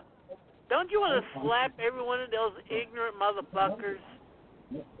John. Don't you want to slap every one of those ignorant motherfuckers?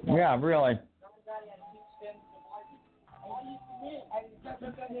 Yeah, really.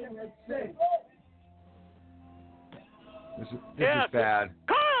 This is bad.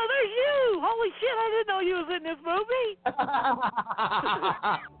 Karl, there's you! Holy shit, I didn't know you was in this movie.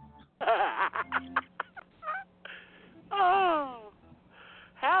 Oh,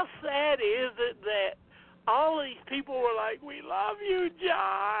 how sad is it that all these people were like, "We love you,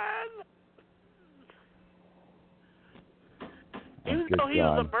 John." Even though he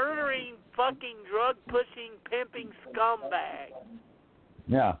was a murdering, fucking, drug-pushing, pimping scumbag.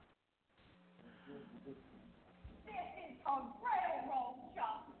 Yeah.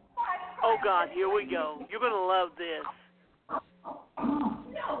 Oh, God, here we go. You're going to love this.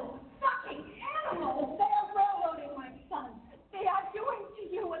 No, fucking animals! They are railroading my son. They are doing to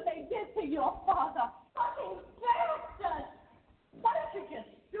you what they did to your father. Fucking bastards! Why don't you just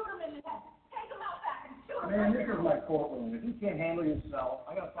shoot him in the head? Take him out back and shoot him. Man, this is my courtroom. If you can't handle yourself,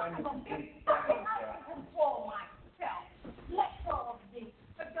 I gotta find you some big Fucking, I can control myself. Let go of me.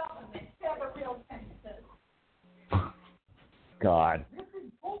 The government, they're the real gangsters. God. This is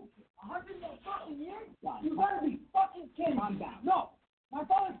bullshit. 100 more fucking years? You gotta be fucking kidding me. No. My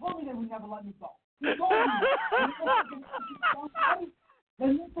father told me they would never let me go. He told me that.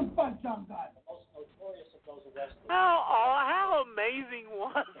 Then this is fun, John God. The most notorious of those arrested. How amazing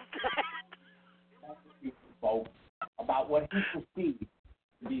was that? about what he perceived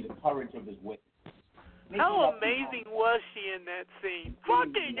to be the courage of his witness. How amazing was she in that scene?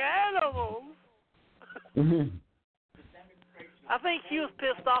 Fucking animals! I think she was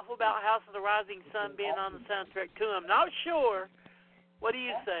pissed off about House of the Rising Sun being on the soundtrack too. I'm not sure. What do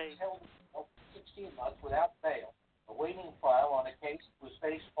you say? 16 months without bail, awaiting trial on a case that was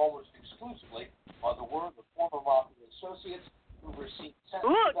based almost exclusively on the word of former mafia associates who received sentences.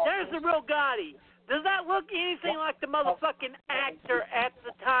 Look, there's the real Gotti. Does that look anything like the motherfucking actor at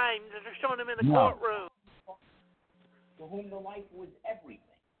the time that they're showing him in the courtroom? To whom the life was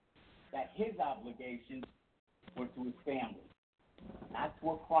everything, that his obligations were to his family, not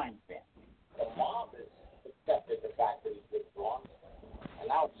to a crime family. The mob has accepted the fact that he's withdrawn, and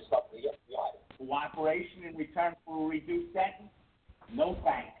now it's just up to the FBI. Cooperation in return for a reduced sentence? No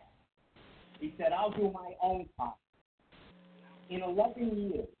thanks. He said, I'll do my own time. In 11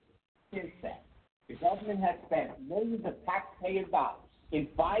 years since then, the government has spent millions of taxpayer dollars in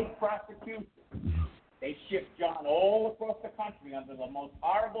 5 prosecutions. They shipped John all across the country under the most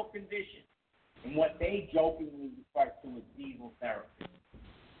horrible conditions in what they jokingly refer to as diesel therapy.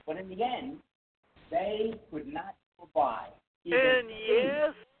 But in the end, they could not provide. And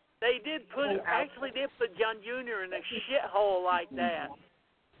yes, they did put John Jr. in a shithole like that.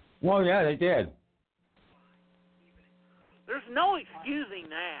 Well, yeah, they did. There's no excusing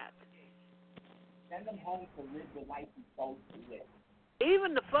that. Send them home to live the life he's supposed to live.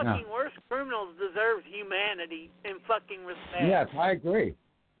 Even the fucking worst criminals deserve humanity and fucking respect. Yes, I agree.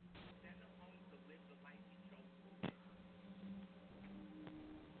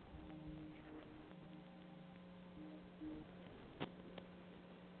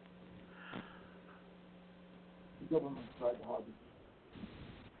 The government tried hard.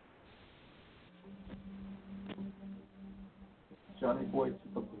 Johnny Boy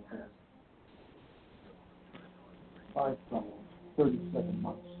took up his hand. 5 summers, 37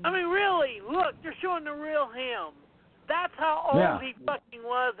 months. I mean, really, look, you're showing the real him. That's how old he fucking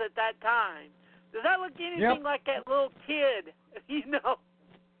was at that time. Does that look anything like that little kid? You know?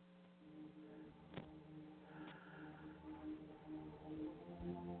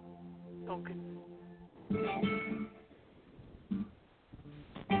 Okay.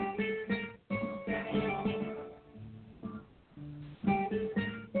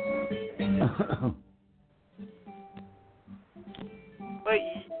 Wait.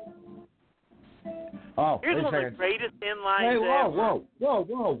 Oh, here's one of the greatest inlines ever. Whoa. You're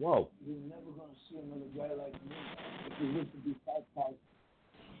never going to see another guy like me if you live to be 5,000.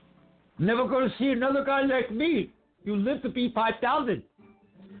 Never going to see another guy like me. You live to be 5,000.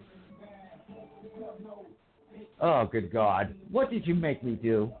 Oh, good God. What did you make me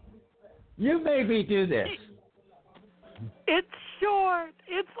do? You made me do this. It's short.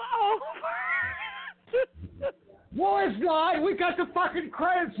 It's over. Well, it's not. We got the fucking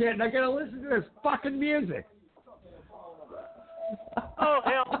credits hit, and I got to listen to this fucking music. Oh,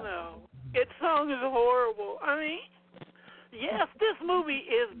 hell no. Its song is horrible. I mean, yes, this movie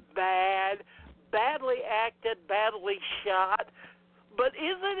is bad, badly acted, badly shot, but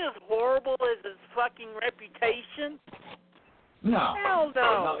is it as horrible as its fucking reputation? No. Hell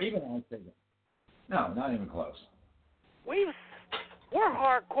no. No, even I don't say that. No, not even close. We're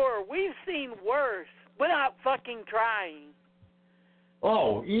hardcore. We've seen worse without fucking trying.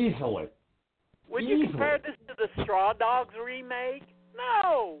 Oh, easily. Would you compare this to the Straw Dogs remake?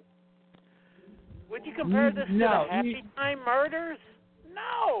 No. Would you compare this to the Happy Time Murders?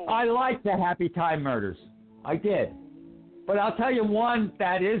 No. I like the Happy Time Murders. I did. But I'll tell you one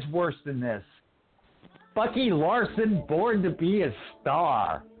that is worse than this. Bucky Larson, Born to be a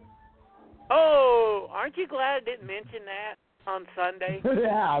Star. Oh, aren't you glad I didn't mention that on Sunday?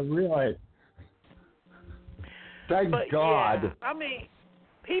 Yeah, really. Thank God. Yeah, I mean,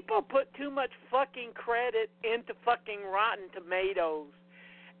 people put too much fucking credit into fucking Rotten Tomatoes.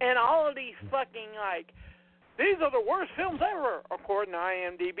 And all of these fucking, these are the worst films ever, according to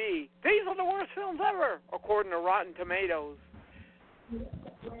IMDb. These are the worst films ever, according to Rotten Tomatoes.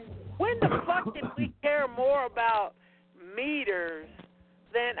 When the fuck did we care more about meters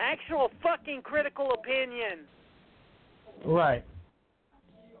than actual fucking critical opinion? Right.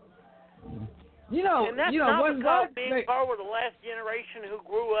 And that's not because being part of the last generation who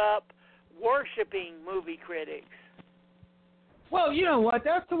grew up worshiping movie critics. Well, you know what?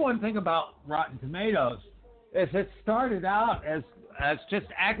 That's the one thing about Rotten Tomatoes is it started out as just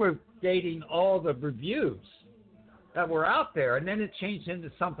aggregating all the reviews that were out there, and then it changed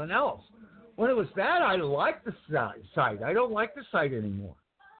into something else. When it was that, I liked the site. I don't like the site anymore.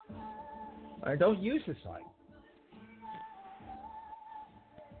 I don't use the site.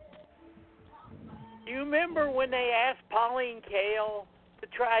 Do you remember when they asked Pauline Kael to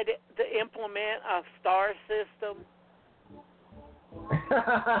try to implement a star system?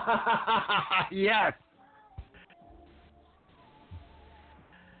 Yes.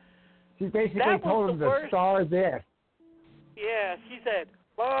 She basically told him to star this. Yeah, she said,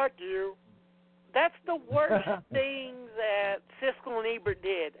 fuck you. That's the worst thing that Siskel and Ebert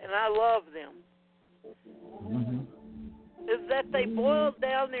did, and I love them, is that they boiled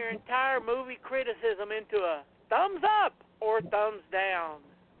down their entire movie criticism into a thumbs up or thumbs down.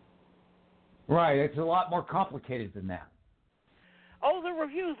 Right, it's a lot more complicated than that. Oh, the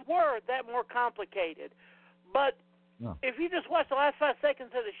reviews were that more complicated. But if you just watch the last 5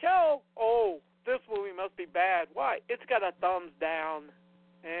 seconds of the show, oh, this movie must be bad. Why? It's got a thumbs down.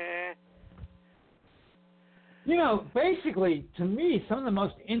 You know, basically, to me, some of the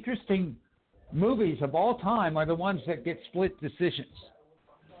most interesting movies of all time are the ones that get split decisions,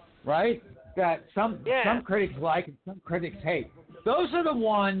 right? That some critics like and some critics hate. Those are the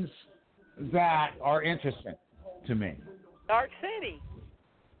ones that are interesting to me. Dark City.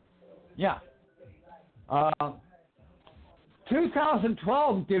 Yeah.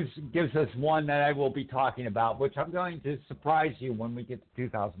 2012 gives us one that I will be talking about, which I'm going to surprise you when we get to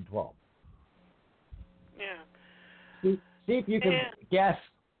 2012. Yeah. See if you can guess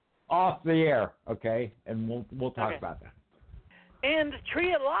off the air, okay? And we'll talk about that. And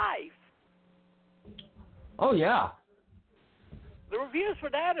Tree of Life. Oh yeah. The reviews for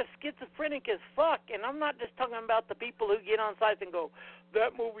that are schizophrenic as fuck, and I'm not just talking about the people who get on sites and go,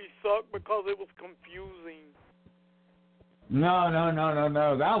 that movie sucked because it was confusing. No.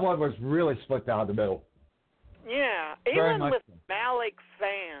 That one was really split down the middle. Yeah, Very even much with so. Malick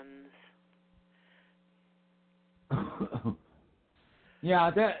fans.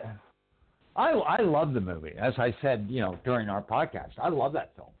 Yeah, I love the movie. As I said, during our podcast, I love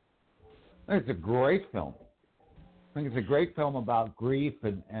that film. I think it's a great film. I think it's a great film about grief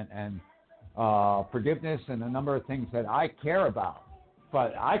and forgiveness and a number of things that I care about.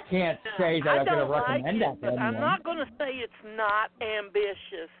 But I can't say that I'm going to recommend that to anyone. I'm not going to say it's not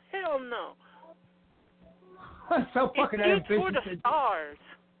ambitious. Hell no. It's so fucking ambitious. It's for the stars.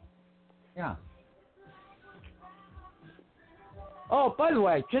 Yeah. Oh, by the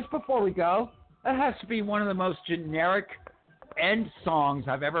way, just before we go, that has to be one of the most generic end songs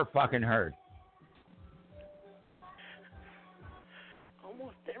I've ever fucking heard.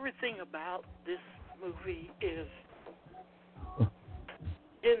 Almost everything about this movie is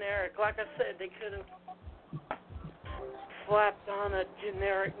generic. Like I said, they could have slapped on a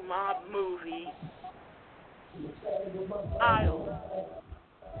generic mob movie title,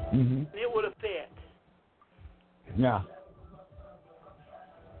 and it would have fit. Yeah.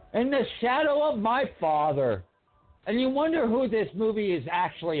 In the Shadow of My Father. And you wonder who this movie is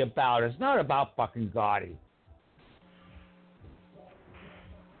actually about. It's not about fucking Gotti.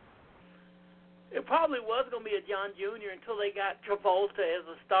 It probably was going to be a John Jr. until they got Travolta as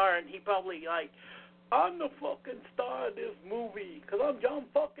a star, and he probably I'm the fucking star of this movie because I'm John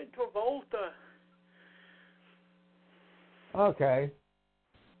fucking Travolta. Okay.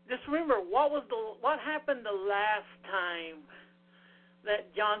 Just remember, what happened the last time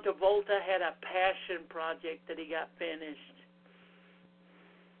that John Travolta had a passion project that he got finished?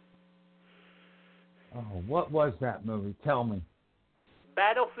 Oh, what was that movie? Tell me.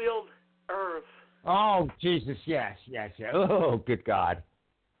 Battlefield Earth. Oh, Jesus, yes. Oh, good God.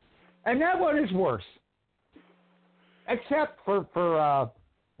 And that one is worse. Except for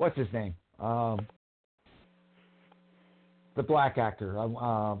what's his name? The black actor.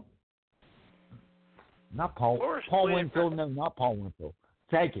 Not Paul. Paul Winfield. No, not Paul Winfield.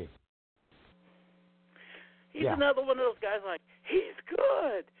 Thank you. He's another one of those guys he's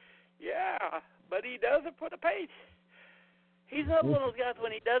good. Yeah, but he does it for the paycheck. He's another one of those guys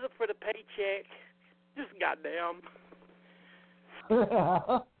when he does it for the paycheck. Just goddamn.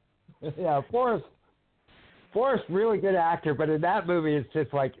 Yeah, Forrest, really good actor, but in that movie it's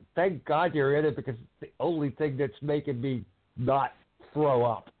just thank God you're in it because it's the only thing that's making me not throw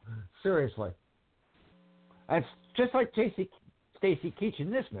up. Seriously. It's just like Stacy Keach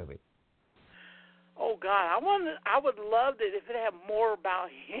in this movie. Oh God, I would love it if it had more about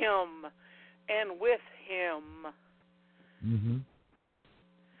him and with him.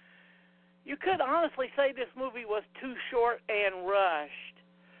 You could honestly say this movie was too short and rushed.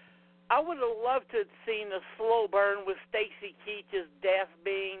 I would have loved to have seen a slow burn with Stacy Keach's death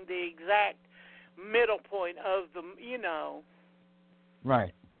being the exact middle point of the,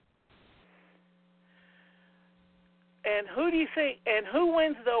 Right. And who do you think? And who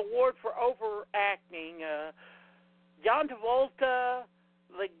wins the award for overacting? John Travolta,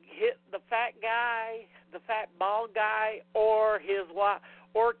 the fat guy, the fat bald guy, or his wife,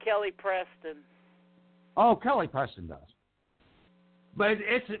 or Kelly Preston? Oh, Kelly Preston does. But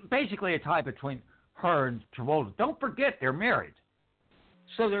it's basically a tie between her and Travolta. Don't forget, they're married.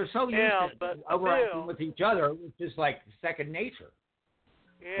 So they're so used to overacting with each other, it's just like second nature.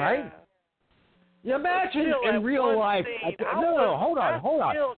 Yeah. Right? You imagine in real life. No, hold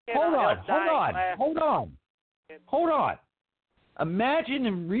on. Imagine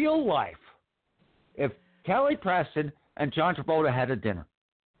in real life if Kelly Preston and John Travolta had a dinner,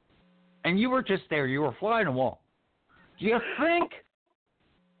 and you were just there, you were flying a wall. Do you think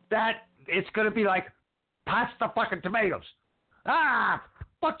that it's going to be like, pass the fucking tomatoes? Ah,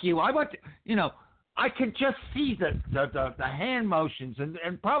 fuck you. I want to, I could just see the hand motions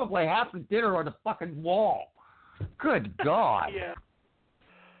and probably half the dinner on the fucking wall. Good God. Yeah.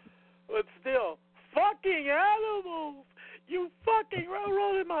 But still, fucking animals! You fucking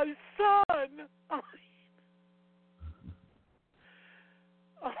railroaded my son! Oh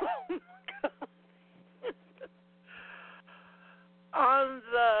my God. On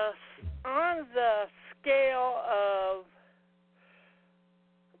the scale of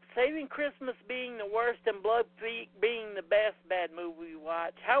Saving Christmas being the worst and Blood Freak being the best bad movie we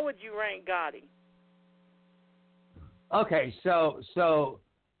watch, how would you rank Gotti? Okay, so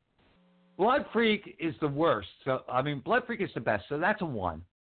Blood Freak is the worst. So Blood Freak is the best. So that's a 1.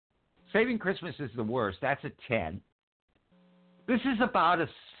 Saving Christmas is the worst. That's a 10. This is about a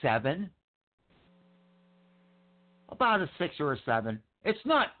 7. About a 6 or a 7. It's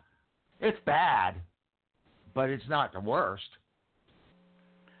bad, but it's not the worst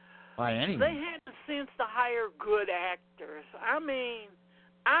by any means. They had the sense to hire good actors. I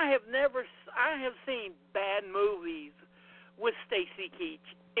have seen bad movies with Stacy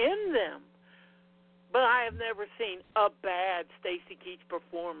Keach in them, but I have never seen a bad Stacy Keach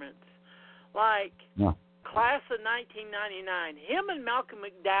performance. Like Class of 1999, him and Malcolm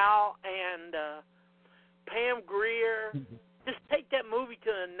McDowell and Pam Grier just take that movie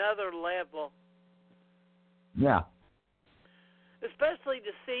to another level. Yeah. Especially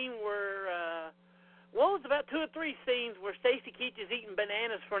the scene where, it was about 2 or 3 scenes where Stacy Keach is eating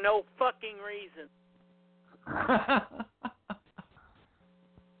bananas for no fucking reason.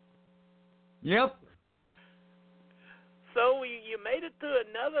 Yep. So you made it to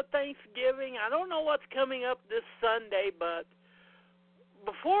another Thanksgiving. I don't know what's coming up this Sunday, but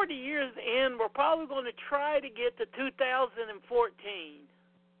before the year's end, we're probably going to try to get to 2014.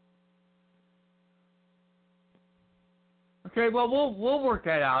 Okay, well we'll work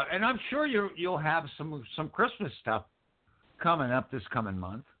that out, and I'm sure you'll have some Christmas stuff coming up this coming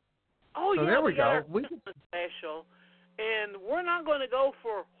month. Oh so yeah, there we go. Got a Christmas special, and we're not going to go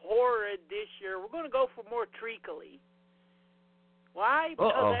for horrid this year. We're going to go for more treacly. Why?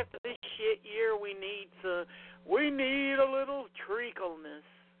 Because after this shit year, we need a little treacleness.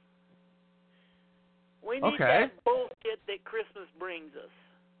 We need that bullshit that Christmas brings us.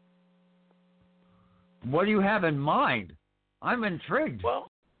 What do you have in mind? I'm intrigued.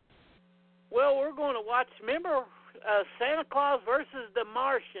 Well, we're going to watch, remember, Santa Claus versus the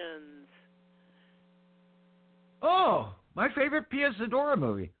Martians. Oh, my favorite Pia Zadora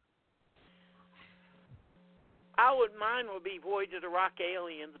movie. Mine would be Voyage of the Rock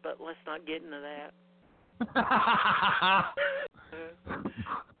Aliens, but let's not get into that.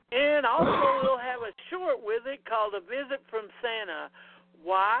 And also we'll have a short with it called A Visit from Santa.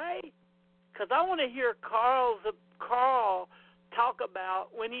 Why? Because I want to hear Karl talk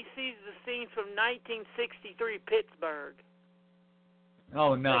about when he sees the scene from 1963 Pittsburgh.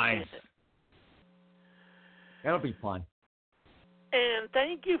 Oh, nice. That'll be fun. And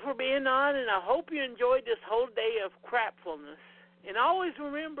thank you for being on, and I hope you enjoyed this whole day of crapfulness. And always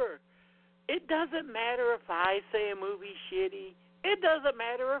remember, it doesn't matter if I say a movie's shitty. It doesn't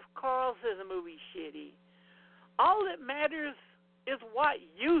matter if Karl says a movie's shitty. All that matters is what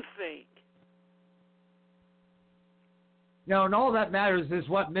you think. No, and all that matters is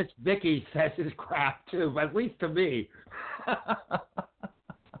what Miss Vicky says is crap, too, at least to me.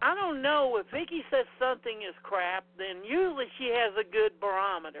 I don't know. If Vicky says something is crap, then usually she has a good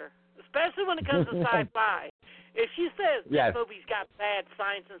barometer, especially when it comes to sci-fi. If she says this movie's got bad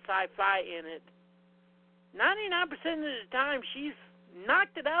science and sci-fi in it, 99% of the time she's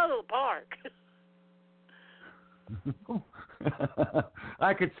knocked it out of the park.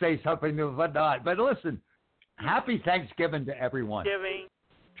 I could say something new, but not. But listen, happy Thanksgiving to everyone.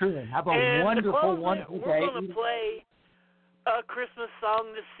 Truly, have a wonderful day. We're going to play a Christmas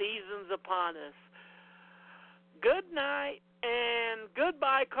song, The Season's Upon Us. Good night. And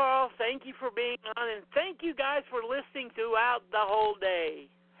goodbye, Karl. Thank you for being on, and thank you guys for listening throughout the whole day.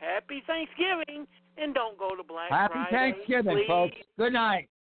 Happy Thanksgiving, and don't go to Black Happy Friday. Thanksgiving, Please folks. Good night.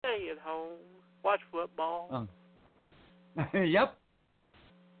 stay at home. Watch football. Yep.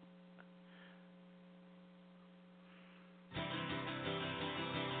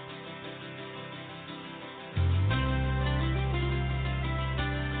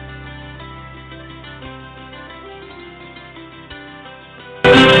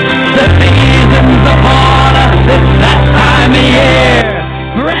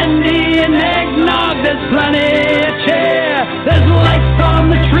 Brandy and eggnog, there's plenty of cheer. There's lights on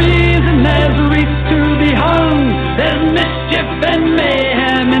the trees and there's wreaths to be hung. There's mischief and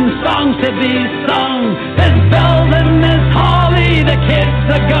mayhem and songs to be sung. There's bells and there's holly, the kids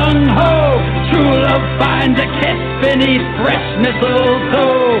are gung-ho. True love finds a kiss beneath fresh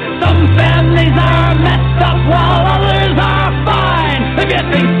mistletoe. Some families are messed up while others are fine. If you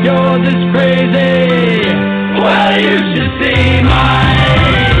think yours is crazy, well, you should see mine.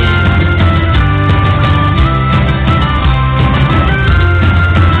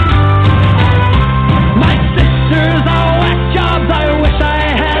 My sisters are whack jobs, I wish I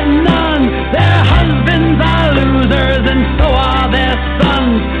had none. Their husbands are losers and so are their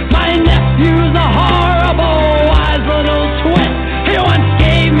sons. My nephew's a horrible, wise little twit. He once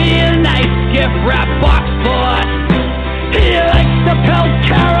gave me a nice gift wrap box full of he likes to pelt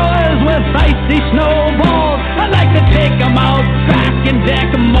carolers with icy snowballs. I'd like to take 'em out back and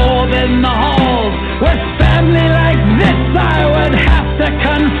deck more than the halls. With family like this, I would have to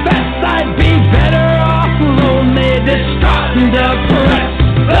confess I'd be better off lonely, distraught and depressed.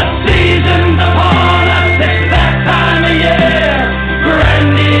 The season's upon us, it's that time of year.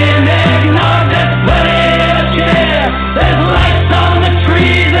 Brandy and eggnog, there's plenty to share. There's lights on the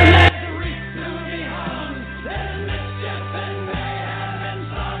trees and there's wreaths to be hung. There's mischief and mayhem and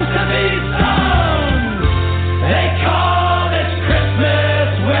songs to be sung. They call this Christmas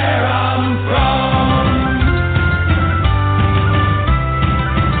where I'm from.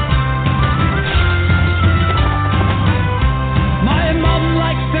 My mom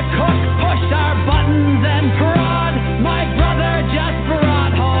likes to cook, push our buttons and prod. My brother just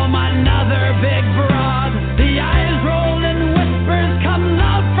brought home another big broad. The eyes roll and whispers come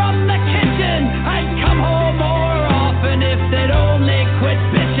loud from the kitchen. I'd come home more often if they'd only quit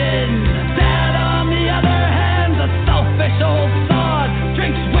bitching. Dad, on the other hand, a selfish old sod,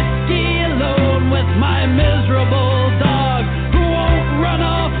 drinks whiskey alone with my miserable dog, who won't run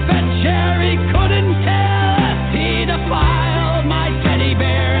off at Cherry, couldn't care less. He defiled my teddy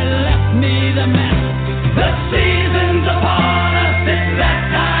bear and left me the mess. The season's upon us, it's that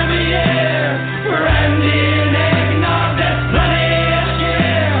time of year. Brandy and eggnog, there's plenty to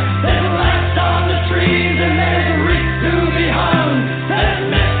share. There's lights on the trees and there's wreaths to be hung. There's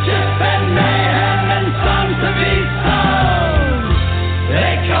mischief and mayhem and songs to be sung.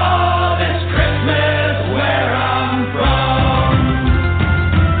 They call this Christmas where I'm from.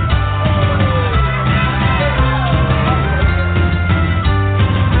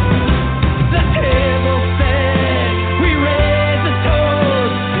 The table set, we raise a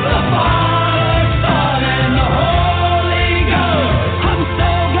toast. The Father, Son, and the Holy Ghost. I'm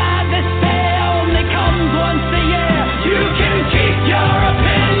so glad this day only comes once a year. You can keep your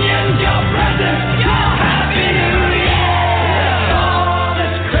opinions, your presents, your Happy New Year. They call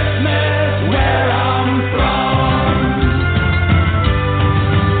this Christmas where I'm from.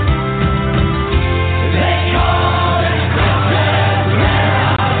 They call this Christmas where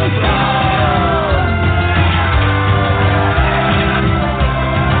I'm from.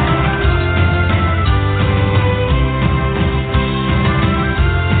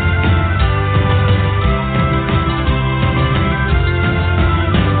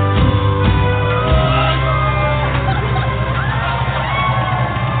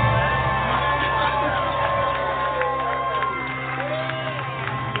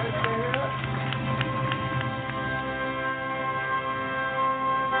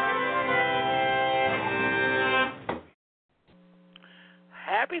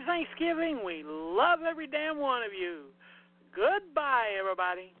 Happy Thanksgiving. We love every damn one of you. Goodbye,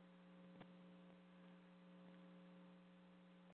 everybody.